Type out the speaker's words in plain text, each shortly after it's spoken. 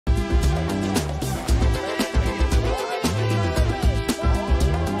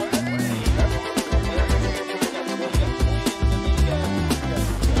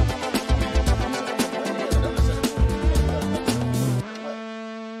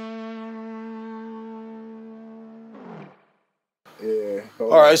Yeah.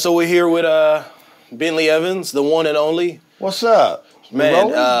 All right, so we're here with Bentley Evans, the one and only. What's up? Man,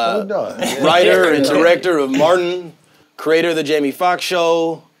 What we doing? writer and director of Martin, creator of the Jamie Foxx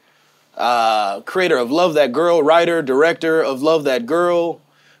Show, creator of Love That Girl, writer, director of Love That Girl,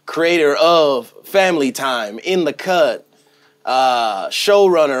 creator of Family Time, In the Cut,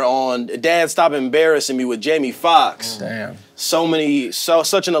 showrunner on Dad Stop Embarrassing Me with Jamie Foxx. Damn.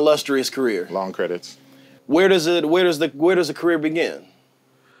 Such an illustrious career. Long credits. Where does the career begin?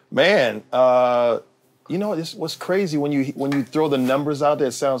 Man, you know, what's crazy when you throw the numbers out there,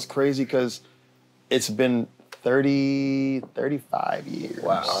 it sounds crazy because it's been 35 years.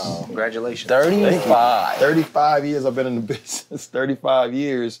 Wow. Congratulations. 35. 35 years I've been in the business, 35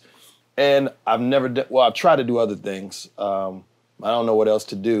 years. And I've never done, well, I've tried to do other things. I don't know what else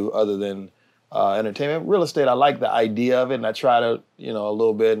to do other than entertainment. Real estate, I like the idea of it, and I try to, a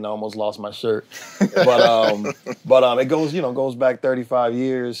little bit, and I almost lost my shirt. But it goes back 35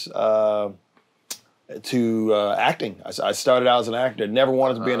 years to acting. I started out as an actor. Never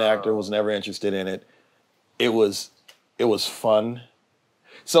wanted to be an actor. Was never interested in it. It was fun.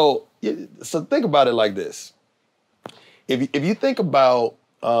 So think about it like this. If you think about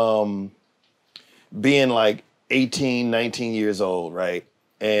being like 18, 19 years old, right?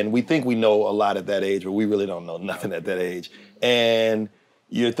 And we think we know a lot at that age, but we really don't know nothing at that age. And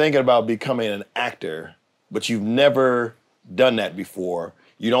you're thinking about becoming an actor, but you've never done that before.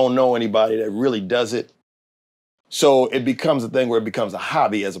 You don't know anybody that really does it. So it becomes a thing where it becomes a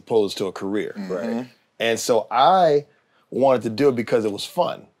hobby as opposed to a career. Right. And so I wanted to do it because it was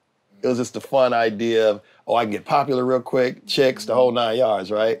fun. It was just a fun idea of, I can get popular real quick, chicks, the whole 9 yards,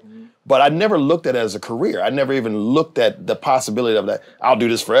 right? But I never looked at it as a career. I never even looked at the possibility of that. I'll do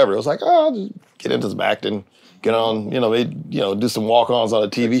this forever. It was like, I'll just get into some acting, get on, do some walk-ons on a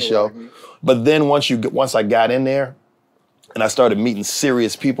TV show. But then once I got in there and I started meeting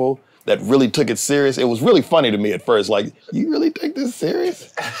serious people that really took it serious, it was really funny to me at first. Like, you really take this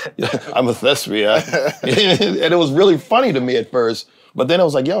serious? I'm a thespian. And it was really funny to me at first. But then I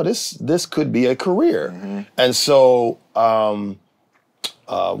was like, this could be a career. And so one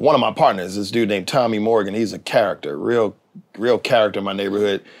of my partners, this dude named Tommy Morgan, he's a character, real character in my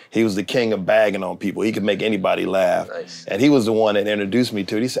neighborhood. He was the king of bagging on people. He could make anybody laugh. Nice. And he was the one that introduced me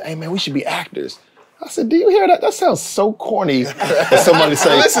to it. He said, hey man, we should be actors. I said, do you hear that? That sounds so corny for somebody to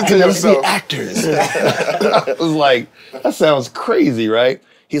say, listen to let's be yourself. actors. I was like, that sounds crazy, right?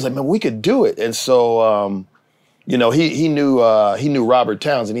 He's like, man, we could do it. And so, he knew Robert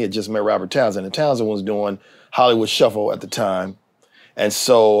Townsend. He had just met Robert Townsend, and Townsend was doing Hollywood Shuffle at the time. And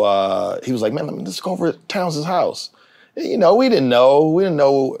so he was like, man, let's go over at Townsend's house. And, we didn't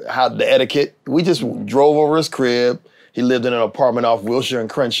know how the etiquette. We just drove over his crib. He lived in an apartment off Wilshire and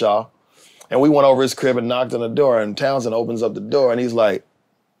Crenshaw. And we went over his crib and knocked on the door, and Townsend opens up the door, and he's like,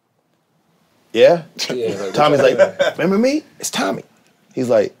 yeah? Tommy's like, remember me? It's Tommy. He's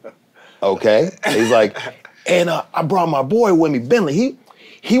like, okay. He's like, and I brought my boy with me, Bentley.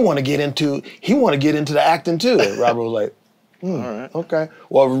 He want to get into the acting too. And Robert was like, all right, okay.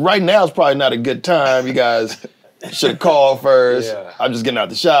 Well, right now is probably not a good time. You guys should have called first. Yeah. I'm just getting out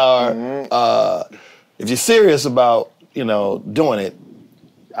the shower. If you're serious about doing it,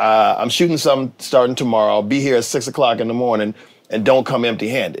 I'm shooting something starting tomorrow. I'll be here at 6 o'clock in the morning, and don't come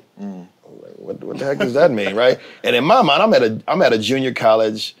empty-handed. What the heck does that mean, right? And in my mind, I'm at a junior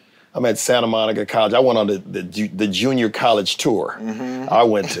college. I'm at Santa Monica College. I went on the junior college tour. I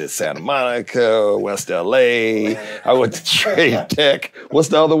went to Santa Monica, West LA. I went to Trade Tech. What's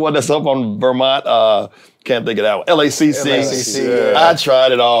the other one that's up on Vermont? Can't think of that one. LACC. Yeah. I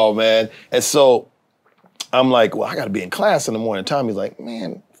tried it all, man. And so I'm like, well, I got to be in class in the morning. Tommy's like,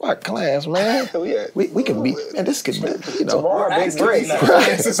 man, fuck class, man. We can be, man, this could be, Tomorrow, big break.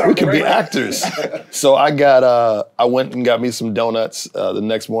 We could be actors. So I went and got me some donuts. The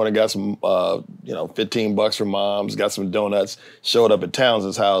next morning, got some, $15 from Mom's, got some donuts, showed up at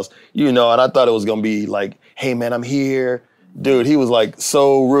Townsend's house, and I thought it was going to be like, hey, man, I'm here. Dude, he was like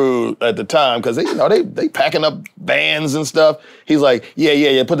so rude at the time because they packing up bands and stuff. He's like,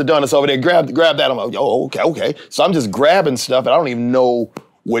 yeah, put the donuts over there, grab that. I'm like, oh, okay. So I'm just grabbing stuff, and I don't even know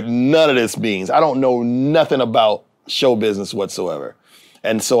what none of this means. I don't know nothing about show business whatsoever.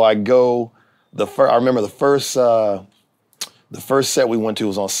 And so I go, I remember the first set we went to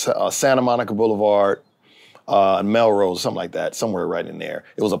was on Santa Monica Boulevard, Melrose, something like that, somewhere right in there.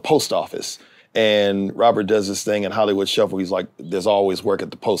 It was a post office. And Robert does this thing in Hollywood Shuffle. He's like, there's always work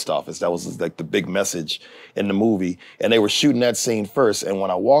at the post office. That was like the big message in the movie. And they were shooting that scene first. And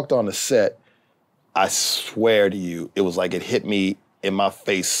when I walked on the set, I swear to you, it was like it hit me in my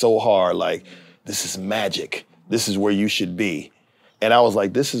face so hard, like, this is magic. This is where you should be. And I was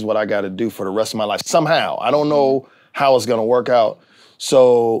like, this is what I got to do for the rest of my life. Somehow. I don't know how it's going to work out.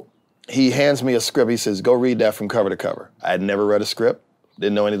 So he hands me a script. He says, go read that from cover to cover. I had never read a script,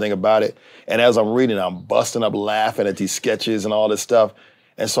 didn't know anything about it. And as I'm reading, I'm busting up laughing at these sketches and all this stuff.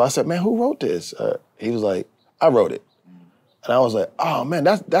 And so I said, man, who wrote this? He was like, I wrote it. And I was like, oh man,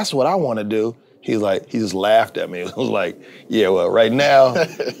 that's what I want to do. He just laughed at me. It was like, yeah, well, right now,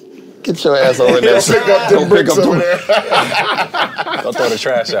 get your ass over there. Don't pick up over there. Don't throw the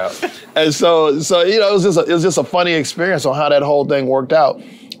trash out. And so it was just a funny experience on how that whole thing worked out.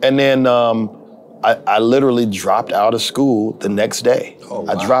 And then I literally dropped out of school the next day. Oh,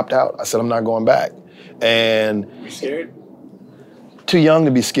 wow. I dropped out. I said, I'm not going back. And you scared? Too young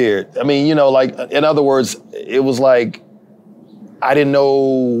to be scared. I mean, in other words, it was like I didn't know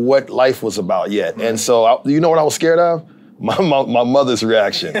what life was about yet. Right. And so, you know what I was scared of? My mother's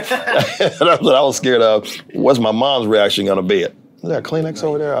reaction. That's what I was scared of. What's my mom's reaction gonna be? Is there a Kleenex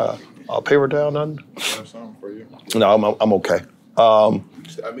over there? A paper towel, nothing? I have something for you. No, I'm okay. I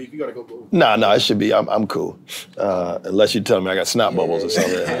mean, if you gotta go. No, it should be. I'm cool. Unless you tell me I got snot bubbles or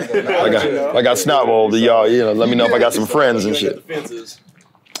something. I got snot bubbles. Y'all, let me know if I got some friends and shit.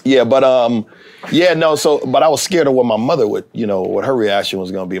 Yeah, but but I was scared of what my mother would, what her reaction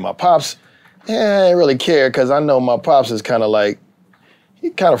was gonna be. My pops, I didn't really care because I know my pops is kind of like, he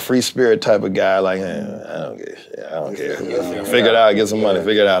kind of free spirit type of guy. Like, I don't care. Figure it out, get some money.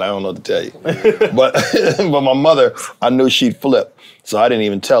 Figure it out. I don't know what to tell you. But my mother, I knew she'd flip, so I didn't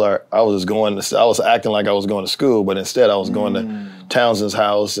even tell her. I was acting like I was going to school, but instead I was going to Townsend's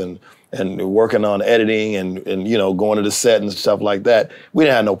house and working on editing and going to the set and stuff like that. We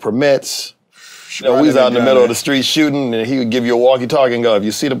didn't have no permits. We was out in the middle of the street shooting, and he would give you a walkie-talkie and go, if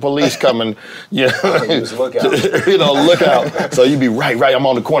you see the police coming, look out. look out. So you'd be right, I'm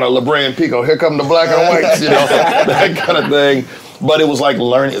on the corner of La Brea and Pico, here come the black and whites, that kind of thing. But it was like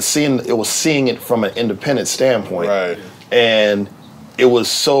seeing it from an independent standpoint. Right. And it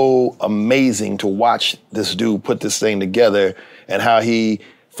was so amazing to watch this dude put this thing together and how he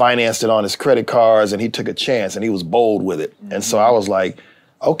financed it on his credit cards, and he took a chance and he was bold with it. And so I was like,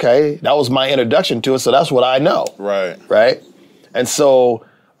 okay, that was my introduction to it, so that's what I know. Right? And so,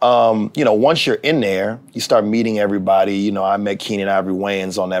 once you're in there, you start meeting everybody. I met Keenan Ivory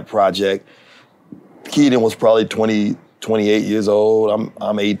Wayans on that project. Keenan was probably 28 years old.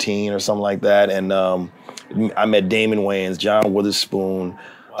 I'm 18 or something like that. And I met Damon Wayans, John Witherspoon,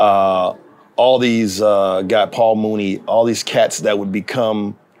 all these Paul Mooney, all these cats that would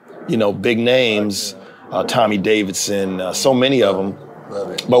become, big names, Tommy Davidson, so many of them.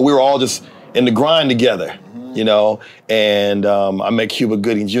 But we were all just in the grind together, and I met Cuba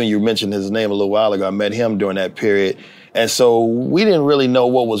Gooding Jr. You mentioned his name a little while ago. I met him during that period. And so we didn't really know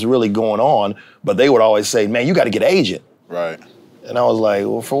what was really going on, but they would always say, man, you got to get an agent. Right. And I was like,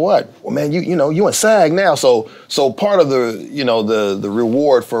 well, for what? Well, man, you in SAG now. So part of the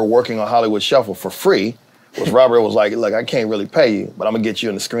reward for working on Hollywood Shuffle for free was Robert was like, look, I can't really pay you, but I'm going to get you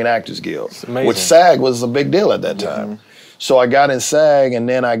in the Screen Actors Guild, which SAG was a big deal at that time. Mm-hmm. So I got in SAG, and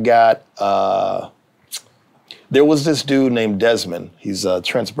then I got, there was this dude named Desmond. He's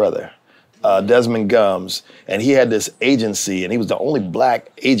Trent's brother, Desmond Gums. And he had this agency, and he was the only black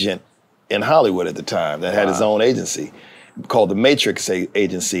agent in Hollywood at the time that had his own agency called the Matrix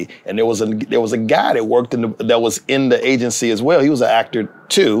Agency. And there was a guy that worked that was in the agency as well. He was an actor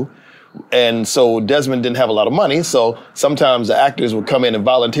too. And so Desmond didn't have a lot of money, so sometimes the actors would come in and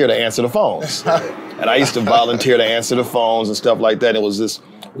volunteer to answer the phones. And I used to volunteer to answer the phones and stuff like that. It was this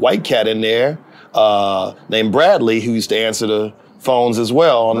white cat in there named Bradley who used to answer the phones as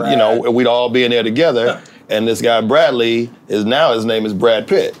well. And, and we'd all be in there together. And this guy Bradley his name is Brad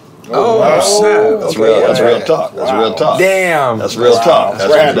Pitt. That's real talk. That's real talk. Damn. That's real talk.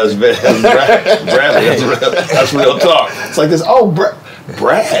 That's Bradley. That's real talk. It's like this.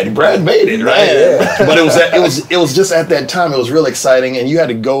 Brad made it, right? Yeah. But it was just at that time. It was real exciting, and you had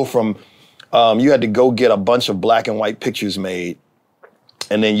to go get a bunch of black and white pictures made,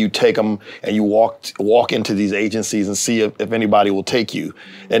 and then you take them and you walk into these agencies and see if anybody will take you.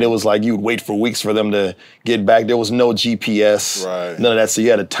 And it was like you'd wait for weeks for them to get back. There was no GPS, none of that. So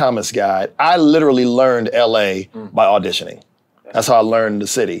you had a Thomas guide. I literally learned LA by auditioning. That's how I learned the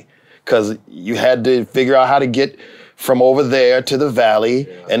city, because you had to figure out how to get from over there to the Valley,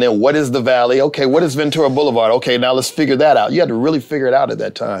 and then what is the Valley? Okay, what is Ventura Boulevard? Okay, now let's figure that out. You had to really figure it out at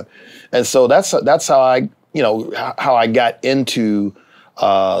that time. And so that's how I got into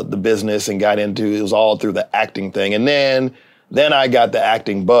the business and it was all through the acting thing. And then I got the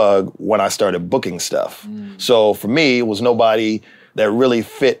acting bug when I started booking stuff. So for me, it was nobody that really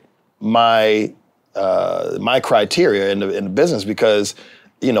fit my my criteria in the business because,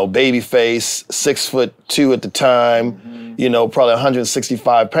 you know, baby face, 6'2" at the time, you know, probably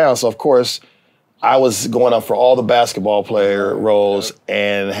 165 pounds. So of course, I was going up for all the basketball player roles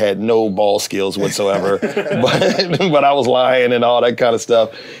and had no ball skills whatsoever, but I was lying and all that kind of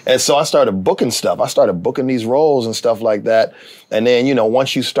stuff. And so I started booking stuff. I started booking these roles and stuff like that. And then, you know,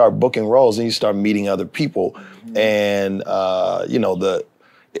 once you start booking roles, then you start meeting other people. And, you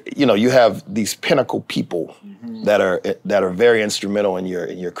know, you have these pinnacle people that are very instrumental in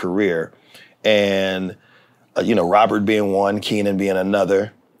your career. And, you know, Robert being one, Keenan being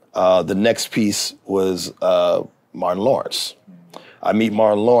another. The next piece was Martin Lawrence. I meet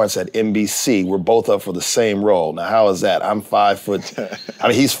Martin Lawrence at NBC. We're both up for the same role. Now, how is that? I'm 5 foot. I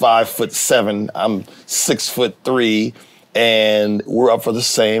mean, he's 5'7". I'm 6'3", and we're up for the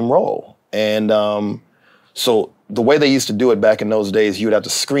same role. And so the way they used to do it back in those days, you would have to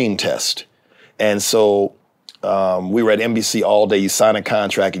screen test. And so we were at NBC all day. You sign a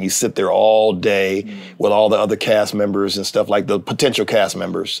contract and you sit there all day with all the other cast members and stuff, like the potential cast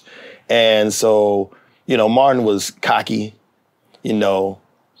members. And so, you know, Martin was cocky, you know,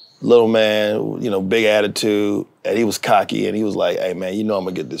 little man, you know, big attitude, and he was cocky, and he was like, "Hey man, you know I'm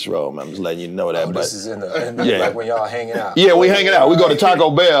gonna get this role, man. I'm just letting you know that." Oh, but this is in the like when y'all hanging out. Yeah, we hanging out. We go to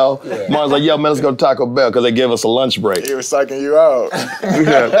Taco Bell. Yeah. Martin's like, "Yo, man, let's go to Taco Bell," because they give us a lunch break. He was psyching you out.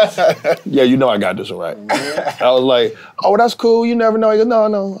 Yeah, you know I got this one right. I was like, "Oh, that's cool. You never know." He goes, "No,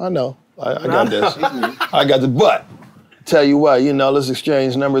 I know. I got this. I got this." But tell you what, you know, let's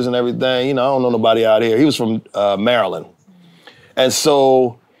exchange numbers and everything. You know, I don't know nobody out here. He was from Maryland, and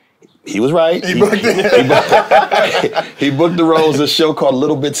so. He was right. He booked the roles in a show called A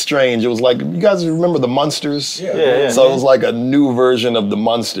Little Bit Strange. It was like, you guys remember the Munsters? Yeah. So it was like a new version of the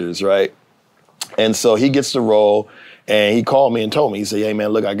Munsters, right? And so he gets the role, and he called me and told me, he said, "Hey man,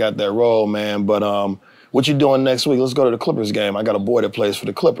 look, I got that role, man, but what you doing next week? Let's go to the Clippers game. I got a boy that plays for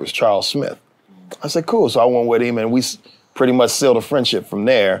the Clippers, Charles Smith." I said, "Cool." So I went with him, and we pretty much sealed a friendship from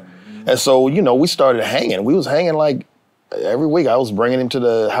there. And so, you know, we started hanging. We was hanging like every week. I was bringing him to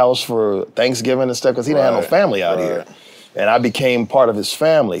the house for Thanksgiving and stuff because he didn't have no family out here. And I became part of his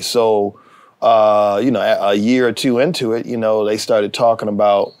family. So, you know, a year or two into it, you know, they started talking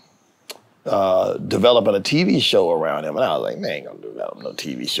about developing a TV show around him. And I was like, "Man, I ain't gonna develop no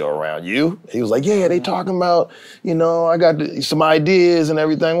TV show around you." He was like, "Yeah, they talking about, you know, I got some ideas and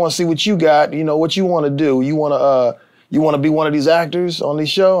everything. I want to see what you got, you know, what you want to do. You want to be one of these actors on this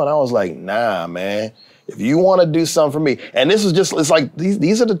show?" And I was like, "Nah, man. If you want to do something for me," and this is just, it's like,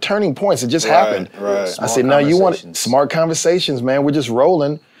 these are the turning points. It just happened. Right. I said, "No, you want smart conversations, man. We're just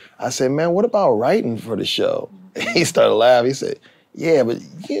rolling." I said, "Man, what about writing for the show?" And he started laughing. He said, "Yeah, but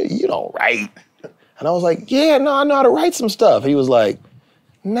you don't write." And I was like, "Yeah, no, I know how to write some stuff." He was like,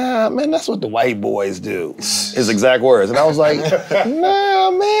 "Nah, man, that's what the white boys do." His exact words. And I was like,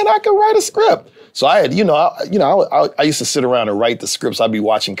 "Nah, man, I can write a script." So I had, I used to sit around and write the scripts. I'd be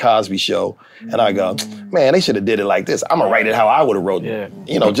watching Cosby Show, and I go, "Man, they should have did it like this. I'm gonna write it how I would have wrote it,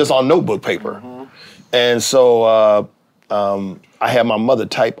 you know, just on notebook paper." And so I had my mother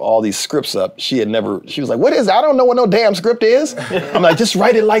type all these scripts up. She was like, "What is it? I don't know what no damn script is." I'm like, "Just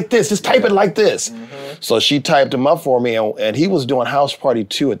write it like this. Just type it like this." So she typed them up for me, and he was doing House Party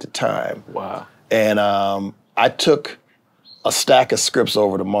 2 at the time. Wow. And I took a stack of scripts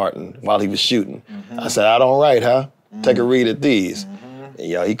over to Martin while he was shooting. I said, "I don't write, huh? Take a read at these."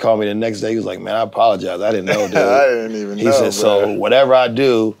 And, he called me the next day. He was like, "Man, I apologize. I didn't know, dude." I didn't even know. He said, "So whatever I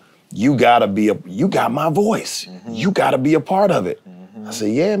do, you got my voice. You got to be a part of it." I said,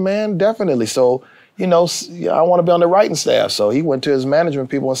 "Yeah, man, definitely." So, you know, I want to be on the writing staff. So he went to his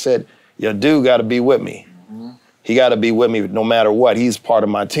management people and said, "Your dude got to be with me. He got to be with me no matter what. He's part of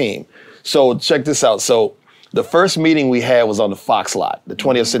my team." So check this out. So the first meeting we had was on the Fox lot, the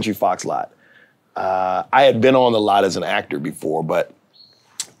 20th Century Fox lot. I had been on the lot as an actor before, but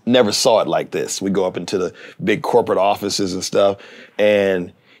never saw it like this. We go up into the big corporate offices and stuff.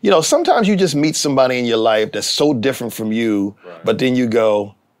 And, you know, sometimes you just meet somebody in your life that's so different from you, but then you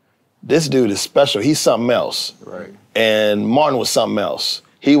go, "This dude is special. He's something else." Right. And Martin was something else.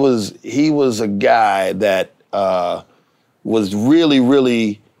 He was a guy that was really,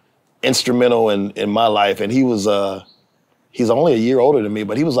 really instrumental in my life, and he's only a year older than me,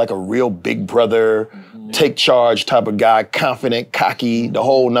 but he was like a real big brother, take charge type of guy, confident, cocky, the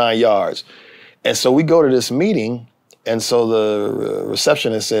whole 9 yards. And so we go to this meeting, and so the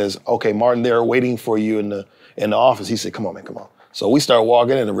receptionist says, "Okay, Martin, they're waiting for you in the office." He said, "Come on, man, come on." So we start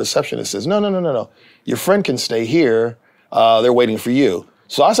walking in, and the receptionist says, No. Your friend can stay here. They're waiting for you."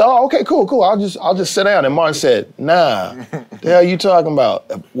 So I said, "Oh, okay, cool. I'll just sit down." And Martin said, "Nah, The hell you talking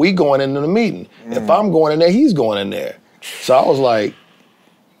about? We going into the meeting. If I'm going in there, he's going in there. So I was like,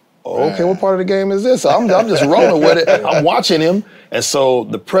 okay, what part of the game is this? So I'm just rolling with it. I'm watching him. And so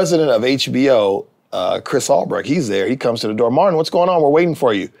the president of HBO, Chris Albrecht, he's there. He comes to the door. Martin, what's going on? We're waiting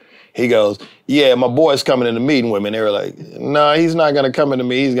for you. He goes, yeah, my boy's coming in the meeting with me. And they were like, no, he's not going to come into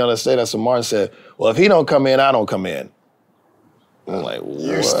me. He's going to stay there. So Martin said, well, if he don't come in, I don't come in. I'm like, what?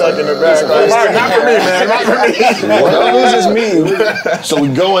 You stuck in the back. Like, not for me, man. Not for me. What does this mean? So we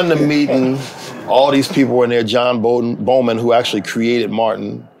go in the meeting. All these people were in there. John Bowman, who actually created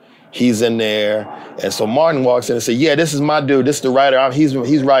Martin, he's in there. And so Martin walks in and says, yeah, this is my dude. This is the writer. He's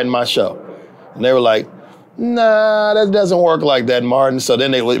writing my show. And they were like, nah, that doesn't work like that, Martin. So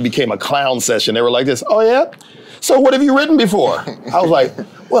then it became a clown session. They were like this, oh yeah? So what have you written before? I was like,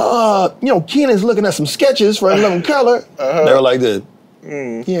 well, Keenan's looking at some sketches for 11 Color. They were like this.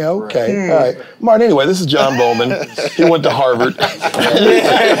 Yeah, okay, all right. Martin, anyway, this is John Bowman. He went to Harvard.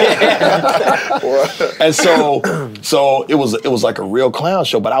 And so it was like a real clown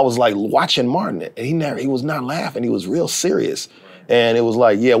show, but I was like watching Martin, and he was not laughing. He was real serious. And it was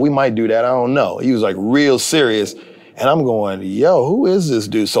like, yeah, we might do that. I don't know. He was like real serious. And I'm going, yo, who is this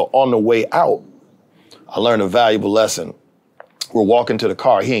dude? So on the way out, I learned a valuable lesson. We're walking to the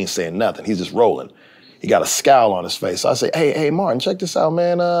car. He ain't saying nothing. He's just rolling. He got a scowl on his face. So I say, hey, Martin, check this out,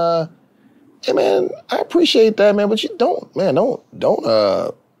 man. Hey, man, I appreciate that, man, but you don't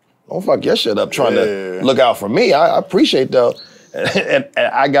fuck your shit up trying to look out for me. I appreciate that. And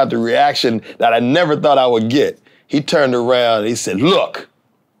I got the reaction that I never thought I would get. He turned around and he said, look,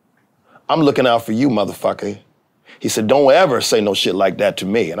 I'm looking out for you, motherfucker. He said, don't ever say no shit like that to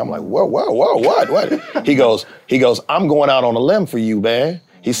me. And I'm like, whoa, what? He goes, I'm going out on a limb for you, man.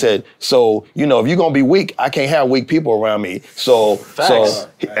 He said, so, if you're going to be weak, I can't have weak people around me. Facts.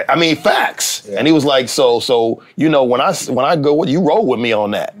 Facts. Yeah. And he was like, so when I go with you, roll with me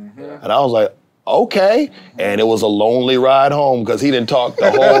on that. Mm-hmm. And I was like, okay. And it was a lonely ride home because he didn't talk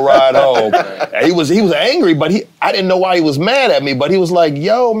the whole ride home. And he was angry, but I didn't know why he was mad at me. But he was like,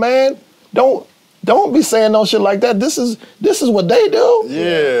 yo, man, don't be saying no shit like that. This is what they do.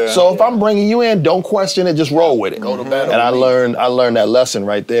 Yeah. So if I'm bringing you in, don't question it. Just roll with it. Go to battle. And I learned that lesson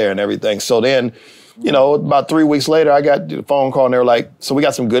right there and everything. So then, about 3 weeks later, I got the phone call and they were like, so we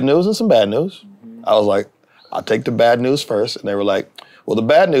got some good news and some bad news. I was like, I'll take the bad news first. And they were like, well, the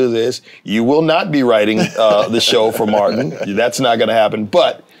bad news is you will not be writing the show for Martin. That's not going to happen.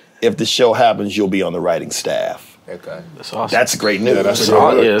 But if the show happens, you'll be on the writing staff. Okay. That's awesome. That's great news. Yeah, that's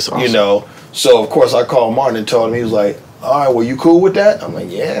awesome. So of course I called Martin and told him, he was like, all right, well, you cool with that? I'm like,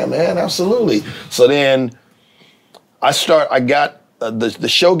 yeah, man, absolutely. So then the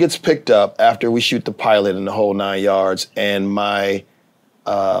show gets picked up after we shoot the pilot and the whole 9 yards, and my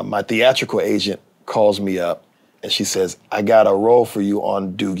theatrical agent calls me up and she says, I got a role for you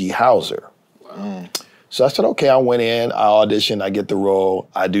on Doogie Howser. Wow. So I said, okay, I went in, I auditioned, I get the role,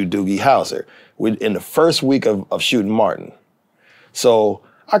 I do Doogie Howser. In the first week of shooting Martin. So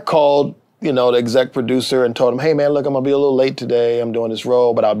I called, the exec producer and told him, hey man, look, I'm gonna be a little late today. I'm doing this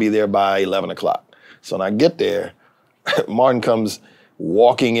role, but I'll be there by 11 o'clock. So when I get there, Martin comes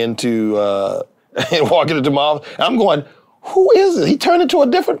walking into my office. I'm going, who is it? He turned into a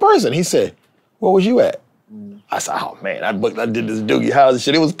different person. He said, where was you at? I said, oh man, I did this Doogie Howser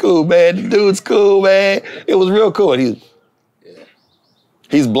shit. It was cool, man. The dude's cool, man. It was real cool. And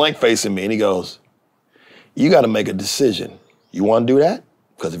he's blank facing me and he goes, you got to make a decision. You want to do that?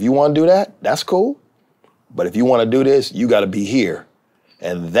 Because if you want to do that, that's cool. But if you want to do this, you got to be here.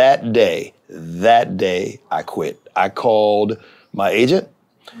 And that day, I quit. I called my agent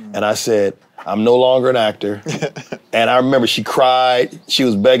and I said, I'm no longer an actor. And I remember she cried. She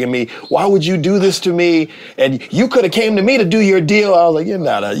was begging me, why would you do this to me? And you could have came to me to do your deal. I was like, you're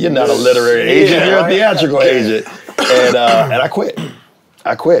not a literary agent. You're a theatrical agent. And I quit.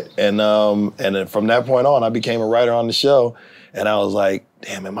 And then from that point on, I became a writer on the show. And I was like,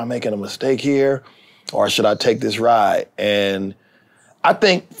 damn, am I making a mistake here? Or should I take this ride? And I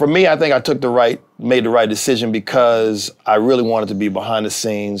think I made the right decision because I really wanted to be behind the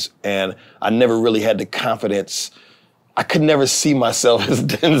scenes and I never really had the confidence. I could never see myself as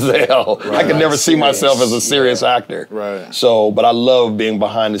Denzel. Right. I could never see myself as a serious actor. Right. So, but I love being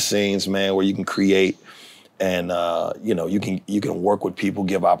behind the scenes, man, where you can create and you can work with people,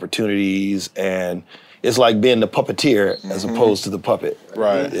 give opportunities, and it's like being the puppeteer as opposed to the puppet.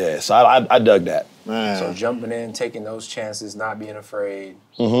 Right. Yeah. So I dug that. Man. So jumping in, taking those chances, not being afraid.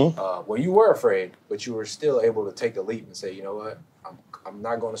 Well, you were afraid, but you were still able to take the leap and say, you know what, I'm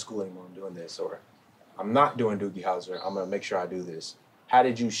not going to school anymore. I'm doing this, or I'm not doing Doogie Howser. I'm going to make sure I do this. How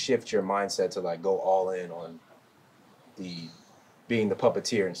did you shift your mindset to like go all in on the being the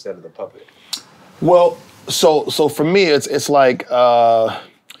puppeteer instead of the puppet? Well, so for me, it's like the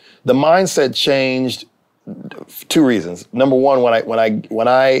mindset changed. 2 reasons. Number one, when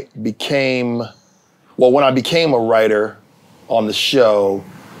I became a writer on the show,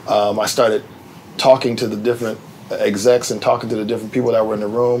 I started talking to the different execs and talking to the different people that were in the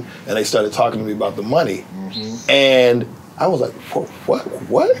room, and they started talking to me about the money. And I was like,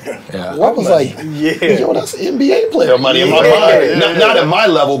 what? Yeah. I was like, yo, that's NBA player money in my mind. Not at my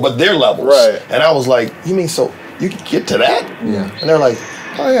level, but their levels. Right. And I was like, you mean so you can get to that? Yeah. And they're like,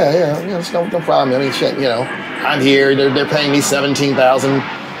 oh yeah, it's no problem. I mean, shit, I'm here. They're paying me $17,000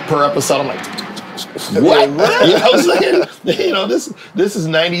 per episode. I'm like, what? You know what I'm saying? This is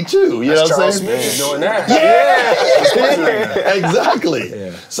 92. You know what I'm saying? Smith is doing that. Yeah. Exactly.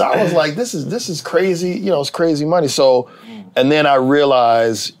 Yeah. So I was like, this is crazy. It's crazy money. So, and then I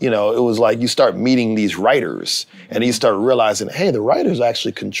realized, it was like you start meeting these writers, and you start realizing, hey, the writers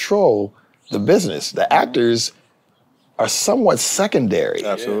actually control the business. The actors are somewhat secondary.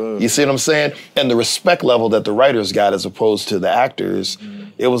 Absolutely. You see what I'm saying? And the respect level that the writers got as opposed to the actors,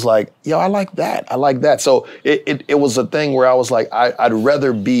 it was like, yo, I like that. So it was a thing where I was like, I'd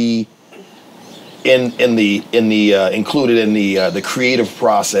rather be included in the creative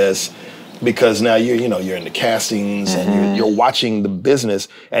process, because now you're in the castings and you're watching the business,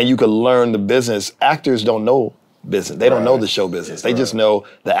 and you can learn the business. Actors don't know business. They don't know the show business. They just know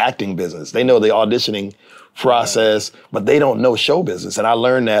the acting business. They know the auditioning process, but they don't know show business. And I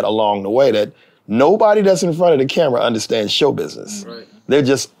learned that along the way, that nobody that's in front of the camera understands show business. Right. They're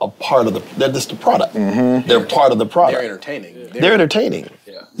just they're just the product. They're part of the product. They're entertaining. They're entertaining.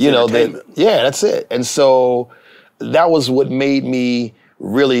 Yeah. That's it. And so that was what made me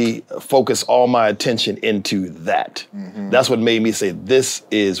really focus all my attention into that. That's what made me say, this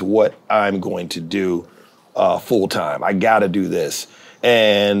is what I'm going to do full time. I got to do this.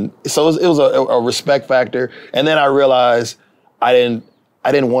 And so it was a respect factor. And then I realized I didn't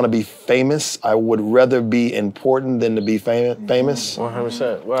want to be famous. I would rather be important than to be famous.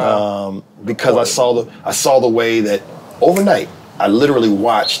 100%. Wow. Because I saw the way that overnight I literally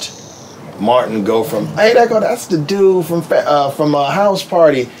watched Martin go from, hey, that's the dude from a house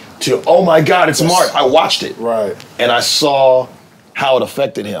party, to, oh my God, it's Martin. I watched it. Right. And I saw how it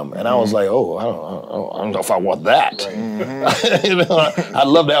affected him. And I was like, oh, I don't know if I want that. Right. I'd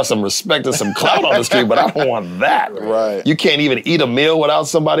love to have some respect and some clout on the street, but I don't want that. Right. You can't even eat a meal without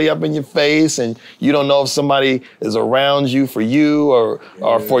somebody up in your face, and you don't know if somebody is around you for you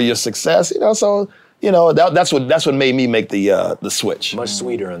or for your success. So that's what made me make the switch. Much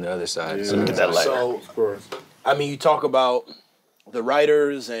sweeter on the other side. So look at that later. So, of course. I mean, you talk about the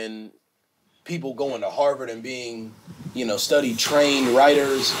writers and people going to Harvard and being, study trained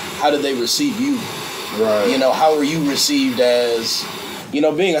writers. How did they receive you? Right. How were you received as,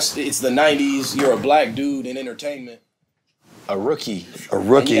 it's the 90s, you're a black dude in entertainment. A rookie. And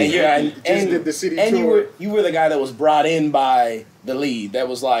the city tour. you were the guy that was brought in by the lead. That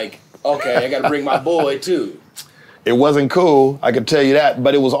was like, okay, I got to bring my boy too. It wasn't cool, I can tell you that,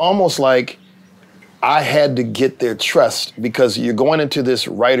 but it was almost like I had to get their trust, because you're going into this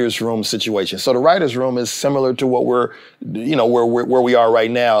writer's room situation. So the writer's room is similar to what we're, where we are right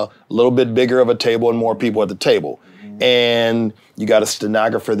now, a little bit bigger of a table and more people at the table. And you got a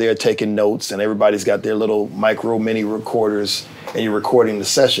stenographer there taking notes, and everybody's got their little micro mini recorders, and you're recording the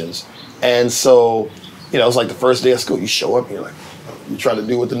sessions. And so, it's like the first day of school, you show up and you're like, you try to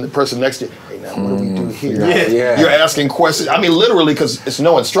do what the person next to you, hey, now what do we do here? Yeah. You're asking questions. I mean, literally, because it's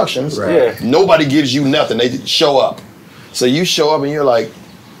no instructions. Right. Nobody gives you nothing. They just show up. So you show up and you're like,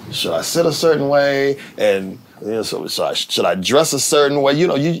 should I sit a certain way? And so should I dress a certain way?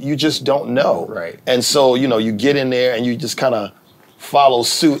 You just don't know. Right. And so, you get in there and you just kind of follow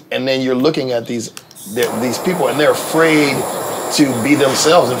suit, and then you're looking at these people, and they're afraid to be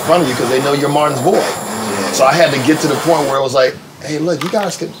themselves in front of you because they know you're Martin's boy. So I had to get to the point where it was like, hey, look, you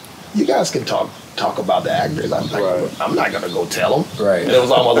guys can talk about the actors. I'm not gonna go tell them. Right. And it was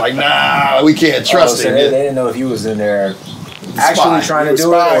almost like, nah, we can't trust so him. they didn't know if he was in there actually trying to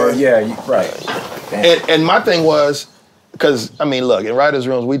do it, or right. And my thing was, because look, in writers'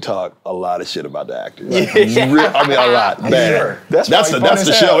 rooms we talk a lot of shit about the actors. A lot. Bad. Sure. That's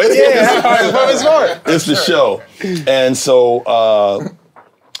the show. It's the show. And so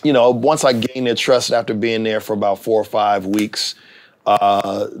once I gained their trust after being there for about 4 or 5 weeks,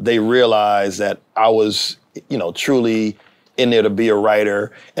 they realized that I was, truly in there to be a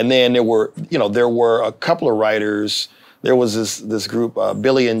writer. And then there were a couple of writers. There was this group,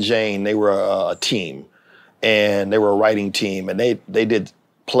 Billy and Jane. They were a team, and they were a writing team, and they did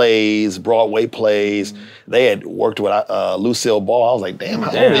plays, Broadway plays. They had worked with Lucille Ball. I was like, damn, how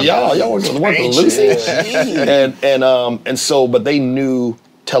old are y'all? Y'all worked with Lucy? And so, but they knew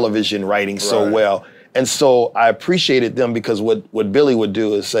television writing so well. And so I appreciated them because what Billy would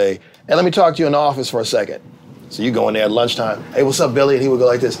do is say, hey, let me talk to you in the office for a second. So you go in there at lunchtime, hey, what's up, Billy? And he would go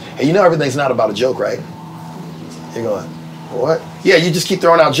like this, hey, you know everything's not about a joke, right? You're going, what? Yeah, you just keep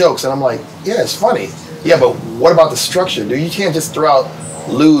throwing out jokes. And I'm like, yeah, it's funny. Yeah, but what about the structure, dude? You can't just throw out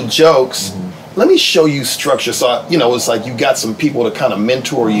lewd jokes. Let me show you structure. So, it's like you got some people to kind of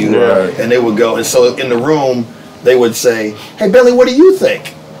mentor you, and they would go. And so in the room, they would say, hey, Billy, what do you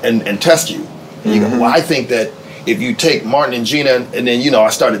think? And test you. And you go, well, I think that if you take Martin and Gina, and then, I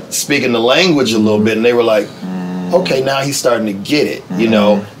started speaking the language a little bit, and they were like, okay, now he's starting to get it,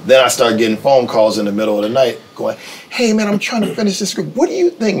 Then I started getting phone calls in the middle of the night going, hey, man, I'm trying to finish this script. What do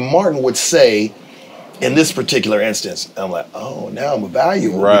you think Martin would say in this particular instance? And I'm like, oh, now I'm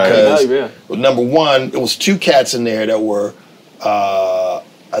valuable. Because, number one, it was 2 cats in there that were, I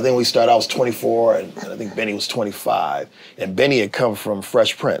think I was 24, and I think Benny was 25. And Benny had come from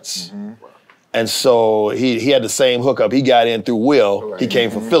Fresh Prince. And so he had the same hookup. He got in through Will. He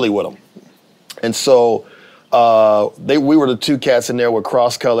came from Philly with him. And so we were the 2 cats in there with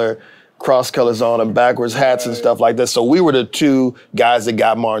cross colors on and backwards hats and stuff like that. So we were the 2 guys that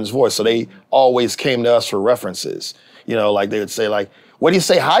got Martin's voice. So they always came to us for references. Like they would say, like, what do you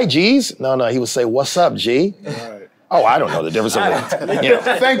say? Hi, G's? No, he would say, what's up, G? Oh, I don't know the difference.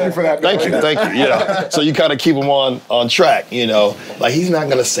 Thank you for that. Thank you. So you kind of keep him on track, Like he's not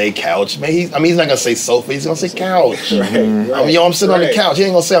gonna say couch, man. He's not gonna say sofa. He's gonna say couch. I'm sitting on the couch. He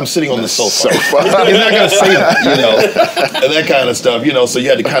ain't gonna say I'm sitting on the sofa. He's not gonna say that, and that kind of stuff, So you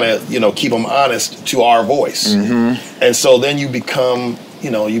had to kind of, keep him honest to our voice, and so then you become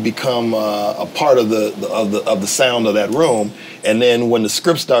a part of the sound of that room, and then when the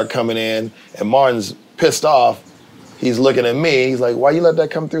scripts start coming in and Martin's pissed off. He's looking at me, he's like, why you let that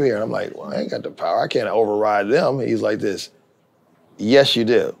come through here? And I'm like, well, I ain't got the power, I can't override them. He's like this, yes, you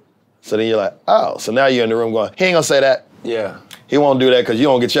do. So then you're like, oh, so now you're in the room going, he ain't gonna say that. Yeah. He won't do that because you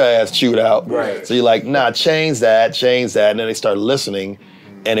don't get your ass chewed out. Right. So you're like, nah, change that. And then they started listening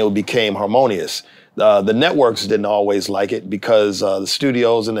and it became harmonious. The networks didn't always like it because the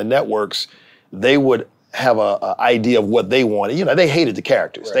studios and the networks, they would have a idea of what they wanted. They hated the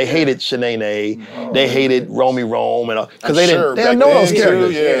characters. They hated Shanae. They hated Romy Rome, and because they didn't know those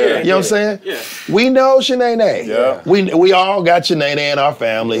characters. You know what I'm saying? Yeah. We know Shanae. Yeah. We all got Shanae in our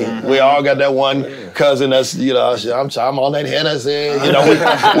family. We all got that one cousin that's I'm on that Hennessy.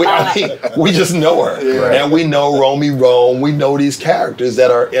 We just know her, and we know Romy Rome. We know these characters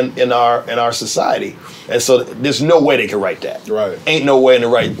that are in our society, and so there's no way they could write that. Right. Ain't no way in the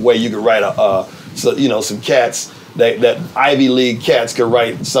right way you could write some cats that Ivy League cats could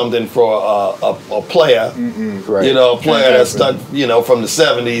write something for a player, a player that's stuck, from the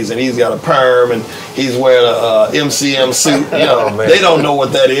 70s and he's got a perm and he's wearing a MCM suit. They don't know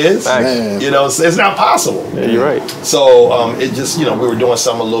what that is. It's not possible. Yeah, you're right. So it just, we were doing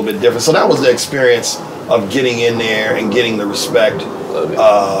something a little bit different. So that was the experience of getting in there and getting the respect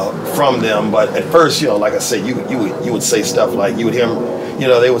from them. But at first, like I said, you would say stuff like, you would hear them,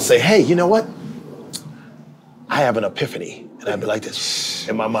 they would say, hey, you know what? I have an epiphany. And I'd be like this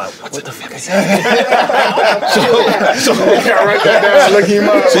in my mind. What's an epiphany? so write that down, look him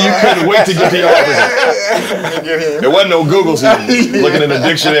up. So you couldn't wait to get to your office. There wasn't no Google, so you're looking in the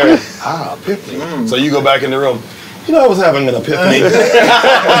dictionary. Epiphany. So you go back in the room. I was having an epiphany.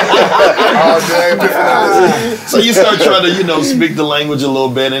 So you start trying to, speak the language a little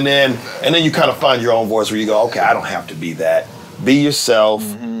bit, and then you kind of find your own voice where you go, okay, I don't have to be that. Be yourself.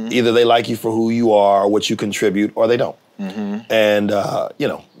 Either they like you for who you are, what you contribute, or they don't. And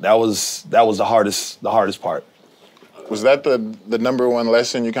that was the hardest part. Was that the number one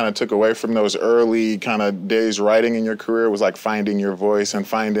lesson you kind of took away from those early kind of days writing in your career? Was like finding your voice and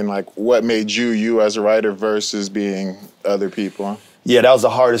finding like what made you as a writer versus being other people? Yeah, that was the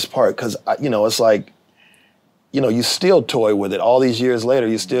hardest part because it's like, you still toy with it all these years later.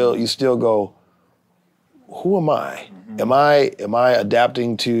 You still go, who am I? Am I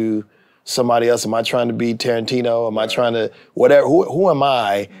adapting to somebody else? Am I trying to be Tarantino? Am I trying to whatever? Who am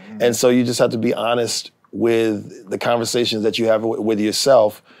I? And so you just have to be honest with the conversations that you have with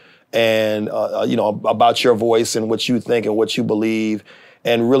yourself, and about your voice and what you think and what you believe,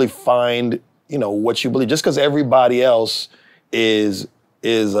 and really find what you believe. Just because everybody else is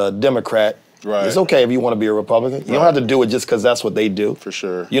a Democrat. Right. It's okay if you want to be a Republican. You don't have to do it just because that's what they do. For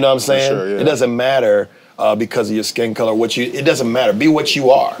sure. You know what I'm saying? For sure, yeah. It doesn't matter because of your skin color. It doesn't matter. Be what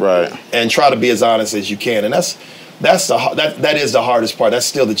you are. Right. And try to be as honest as you can. And that's that is the hardest part. That's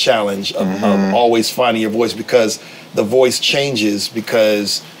still the challenge of always finding your voice, because the voice changes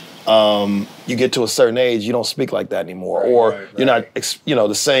because you get to a certain age, you don't speak like that anymore, or you're not,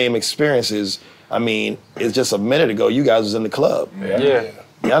 the same experiences. I mean, it's just a minute ago, you guys was in the club.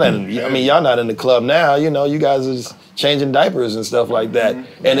 Y'all not in the club now. You guys is changing diapers and stuff like that,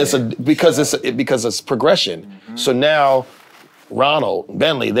 and it's because it's progression. So now, Ronald,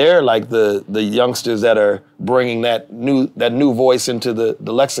 Bentley, they're like the youngsters that are bringing that new voice into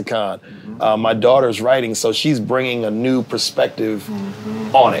the lexicon. My daughter's writing, so she's bringing a new perspective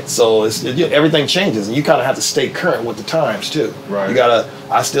on it. So everything changes, and you kind of have to stay current with the times too. Right.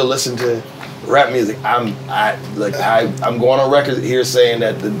 I still listen to rap music. I'm going on record here saying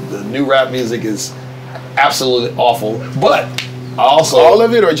that the new rap music is absolutely awful, but also all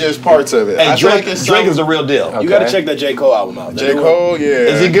of it or just parts of it. And Drake is the real deal. Okay. You got to check that J. Cole album out. J. Cole, yeah.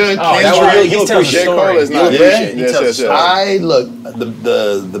 Is he good? J. Cole is not bad. Yes. I look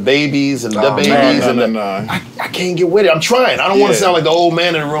the babies and the babies I can't get with it. I'm trying. I don't want to sound like the old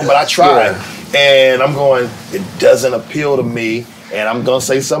man in the room, but I try. And I'm going, it doesn't appeal to me. And I'm going to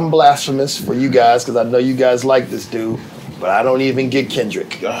say something blasphemous for you guys, because I know you guys like this dude, but I don't even get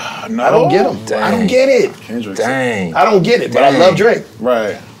Kendrick. No? I don't get him. Dang. I don't get it. Kendrick. Dang. I don't get it, but I love Drake.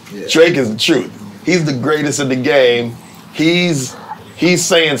 Right. Yeah. Drake is the truth. He's the greatest in the game. He's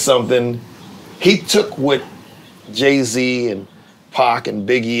saying something. He took what Jay-Z and Pac and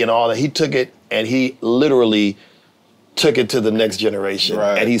Biggie and all that, he took it and he literally took it to the next generation.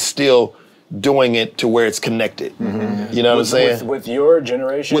 Right. And he's still doing it to where it's connected. You know what I'm saying? With your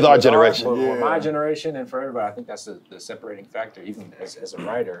generation? With our generation. With my generation and for everybody, I think that's the separating factor, even as a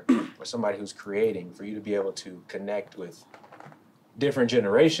writer or somebody who's creating, for you to be able to connect with different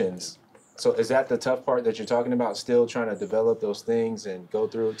generations. So is that the tough part that you're talking about, still trying to develop those things and go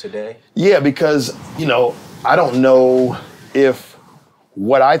through today? Yeah, because, I don't know if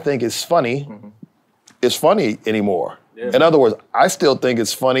what I think is funny is funny anymore. Yeah. In other words, I still think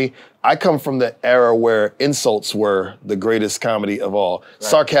it's funny. I come from the era where insults were the greatest comedy of all.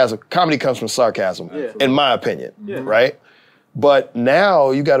 Right. Comedy comes from sarcasm, in my opinion, right? But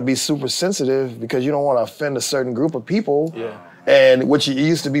now you got to be super sensitive because you don't want to offend a certain group of people. Yeah. And which it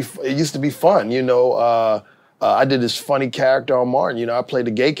used to be fun, I did this funny character on Martin. I played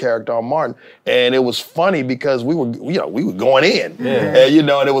the gay character on Martin, and it was funny because we were going in, and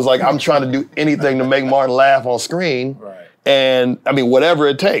it was like I'm trying to do anything to make Martin laugh on screen, and I mean whatever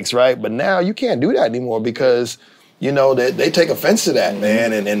it takes, right? But now you can't do that anymore because they take offense to that,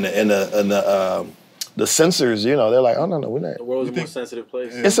 man, and the censors, they're like, oh no, we're not. The world's a more sensitive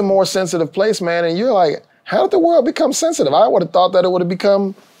place. It's a more sensitive place, man, and you're like, how did the world become sensitive? I would have thought that it would have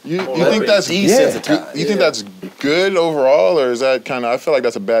become. You think that's desensitized? You think that's good overall, or is that kind of? I feel like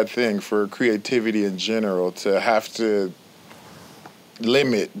that's a bad thing for creativity in general to have to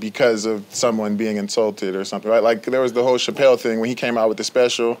limit because of someone being insulted or something, right? Like there was the whole Chappelle thing when he came out with the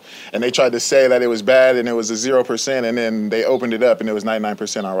special, and they tried to say that it was bad and it was a 0%, and then they opened it up and it was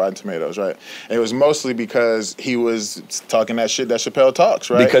 99% on Rotten Tomatoes, right? And it was mostly because he was talking that shit that Chappelle talks,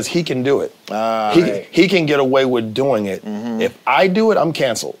 right? Because he can do it. He can get away with doing it. If I do it, I'm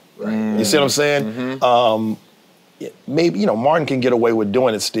canceled. Right. You see what I'm saying? Maybe Martin can get away with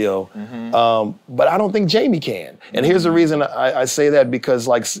doing it still, but I don't think Jamie can. And here's the reason I say that, because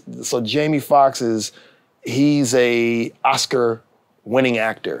so Jamie Foxx he's a Oscar-winning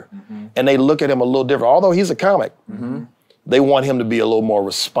actor, and they look at him a little different. Although he's a comic, they want him to be a little more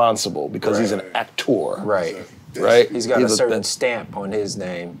responsible because he's an actor. Right. He's got a certain stamp on his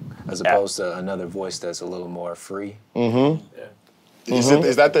name as opposed to another voice that's a little more free. Is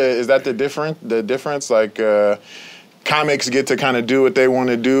that the difference? Like comics get to kind of do what they want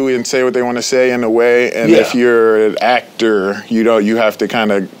to do and say what they want to say in a way, and if you're an actor, you have to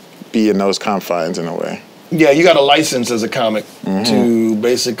kind of be in those confines in a way. Yeah, you got a license as a comic to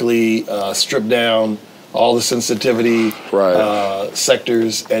basically strip down all the sensitivity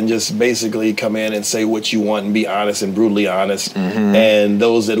sectors and just basically come in and say what you want and be honest and brutally honest. And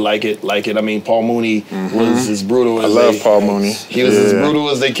those that like it. I mean, Paul Mooney was as brutal as I love Paul Mooney. He was as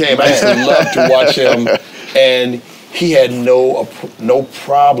brutal as they came. I used to love to watch him, and he had no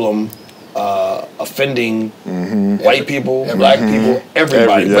problem offending white people, black people,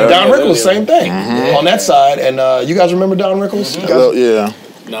 everybody. But Don Rickles, same thing on that side. And you guys remember Don Rickles? Yeah.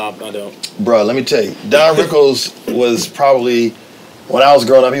 No, I don't. Bro, let me tell you, Don Rickles was probably, when I was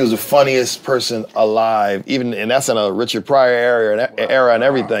growing up, he was the funniest person alive. And that's in a Richard Pryor era and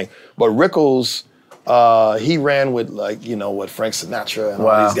everything. But Rickles, he ran with Frank Sinatra and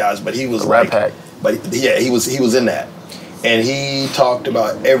all these guys. But he was he was in that. and he talked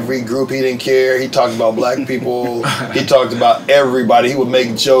about every group. He didn't care. He talked about black people. He talked about everybody. He would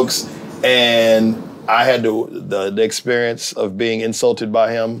make jokes, and I had the experience of being insulted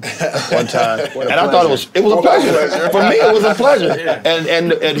by him one time, and I thought it was a pleasure. For me, it was a pleasure. Yeah.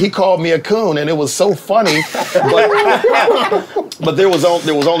 And he called me a coon, and it was so funny. But there was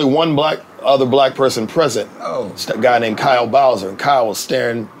only one other black person present. Oh, a guy named Kyle Bowser, and Kyle was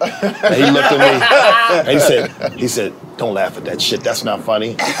staring. And he looked at me, and he said, "Don't laugh at that shit. That's not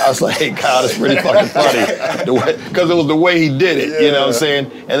funny." I was like, "Hey, Kyle, that's pretty fucking funny," because it was the way he did it. Yeah. You know what I'm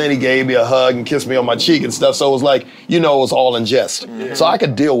saying? And then he gave me a hug and kissed me on my cheek and stuff. So it was like, it was all in jest. Yeah. So I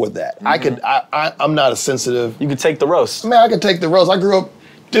could deal with that. Mm-hmm. I'm not a sensitive. You could take the roast. Man, I could take the roast. I grew up.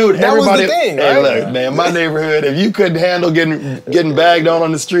 Dude, that everybody. Was the thing, hey, right? Look, man, my neighborhood. If you couldn't handle getting bagged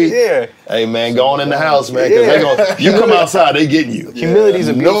on the street, yeah. Hey, man, go on in the house, man, because you come outside, they getting you. Humility's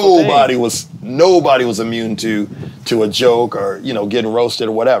a beautiful thing. Nobody was immune to a joke or getting roasted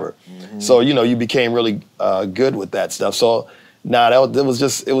or whatever. Mm-hmm. So you became really good with that stuff. So it was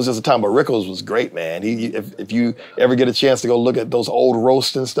just a time. But Rickles was great, man. If you ever get a chance to go look at those old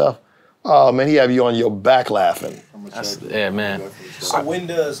roasts and stuff, oh man, he have you on your back laughing. Yeah, man. So when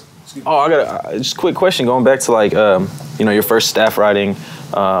does? I got just a quick question going back to your first staff writing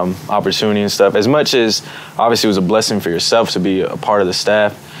opportunity and stuff. As much as obviously it was a blessing for yourself to be a part of the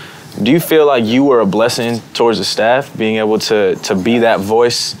staff, do you feel like you were a blessing towards the staff, being able to be that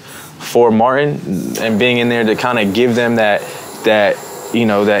voice for Martin and being in there to kind of give them that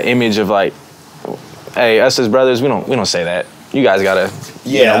image of like, hey, us as brothers, we don't say that. You guys gotta,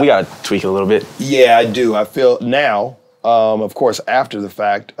 we gotta tweak it a little bit. Yeah, I do. I feel now, of course, after the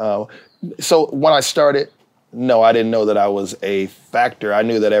fact. So when I started, no, I didn't know that I was a factor. I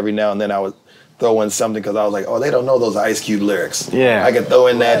knew that every now and then I would throw in something because I was like, oh, they don't know those Ice Cube lyrics. Yeah, I could throw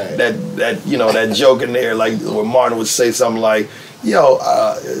in that joke in there, like where Martin would say something like, yo,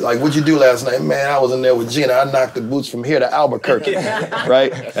 like, what'd you do last night? Man, I was in there with Gina. I knocked the boots from here to Albuquerque,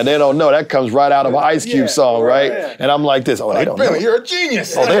 right? And they don't know. That comes right out of an Ice Cube song, right? Yeah. And I'm like this. Oh, they don't know. You're a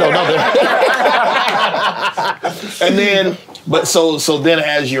genius. Oh, they don't know that. And then, so then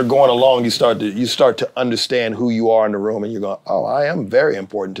as you're going along, you start to understand who you are in the room, and you're going, oh, I am very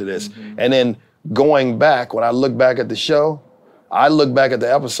important to this. Mm-hmm. And then going back, when I look back at the show, I look back at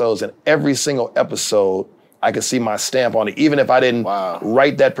the episodes, and every single episode, I could see my stamp on it. Even if I didn't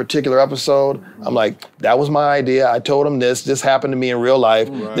write that particular episode, I'm like, that was my idea. I told him this happened to me in real life.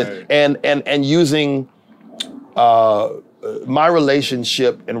 Right. And using my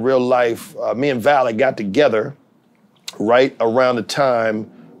relationship in real life, me and Val got together right around the time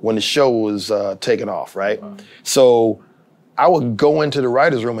when the show was taking off, right? Wow. So I would go into the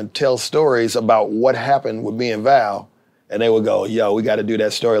writer's room and tell stories about what happened with me and Val. And they would go, yo, we got to do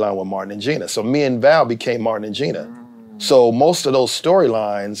that storyline with Martin and Gina. So me and Val became Martin and Gina. So most of those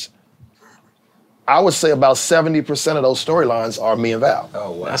storylines, I would say about 70% of those storylines are me and Val.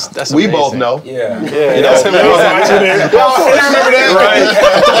 Oh, wow. That's we amazing. both know. Yeah. That's amazing.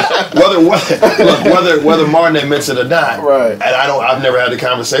 Right. Whether Martin admits it or not. Right. And I've never had a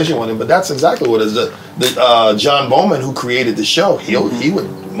conversation with him, but that's exactly what it is. The John Bowman, who created the show, he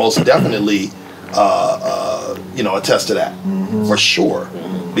would most definitely attest to that, for sure.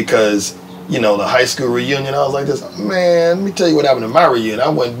 Because, the high school reunion, I was like this, man, let me tell you what happened to my reunion. I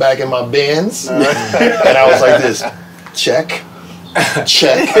went back in my Benz, and I was like this, check.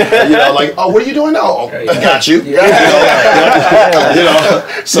 Like, oh, what are you doing now? Oh, got you.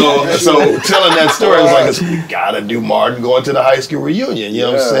 So telling that story was like, we gotta do Martin going to the high school reunion, you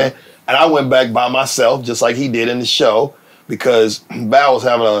know what I'm saying? And I went back by myself, just like he did in the show, because Val was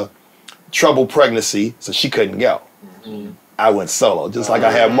having a troubled pregnancy, so she couldn't go. Mm-hmm. I went solo, just like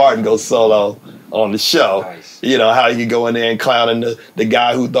I had Martin go solo on the show. Nice. How you go in there and clowning the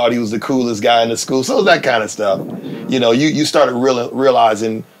guy who thought he was the coolest guy in the school. So that kind of stuff. You started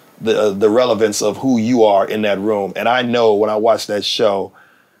realizing the relevance of who you are in that room. And I know when I watched that show,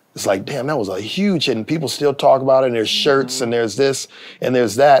 it's like, damn, that was a huge hit. And people still talk about it, and there's shirts, and there's this, and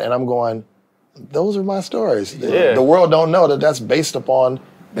there's that. And I'm going, those are my stories. Yeah. The world don't know that that's based upon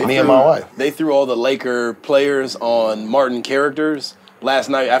me and my wife. They threw all the Laker players on Martin characters last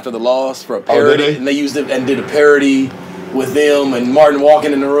night after the loss for a parody. Did they? And they used it and did a parody with them and Martin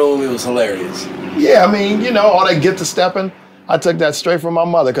walking in the room. It was hilarious. Yeah, I mean, all that get to stepping, I took that straight from my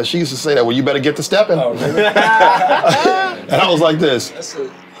mother, because she used to say that, well, you better get to stepping. Oh, really? And I was like this,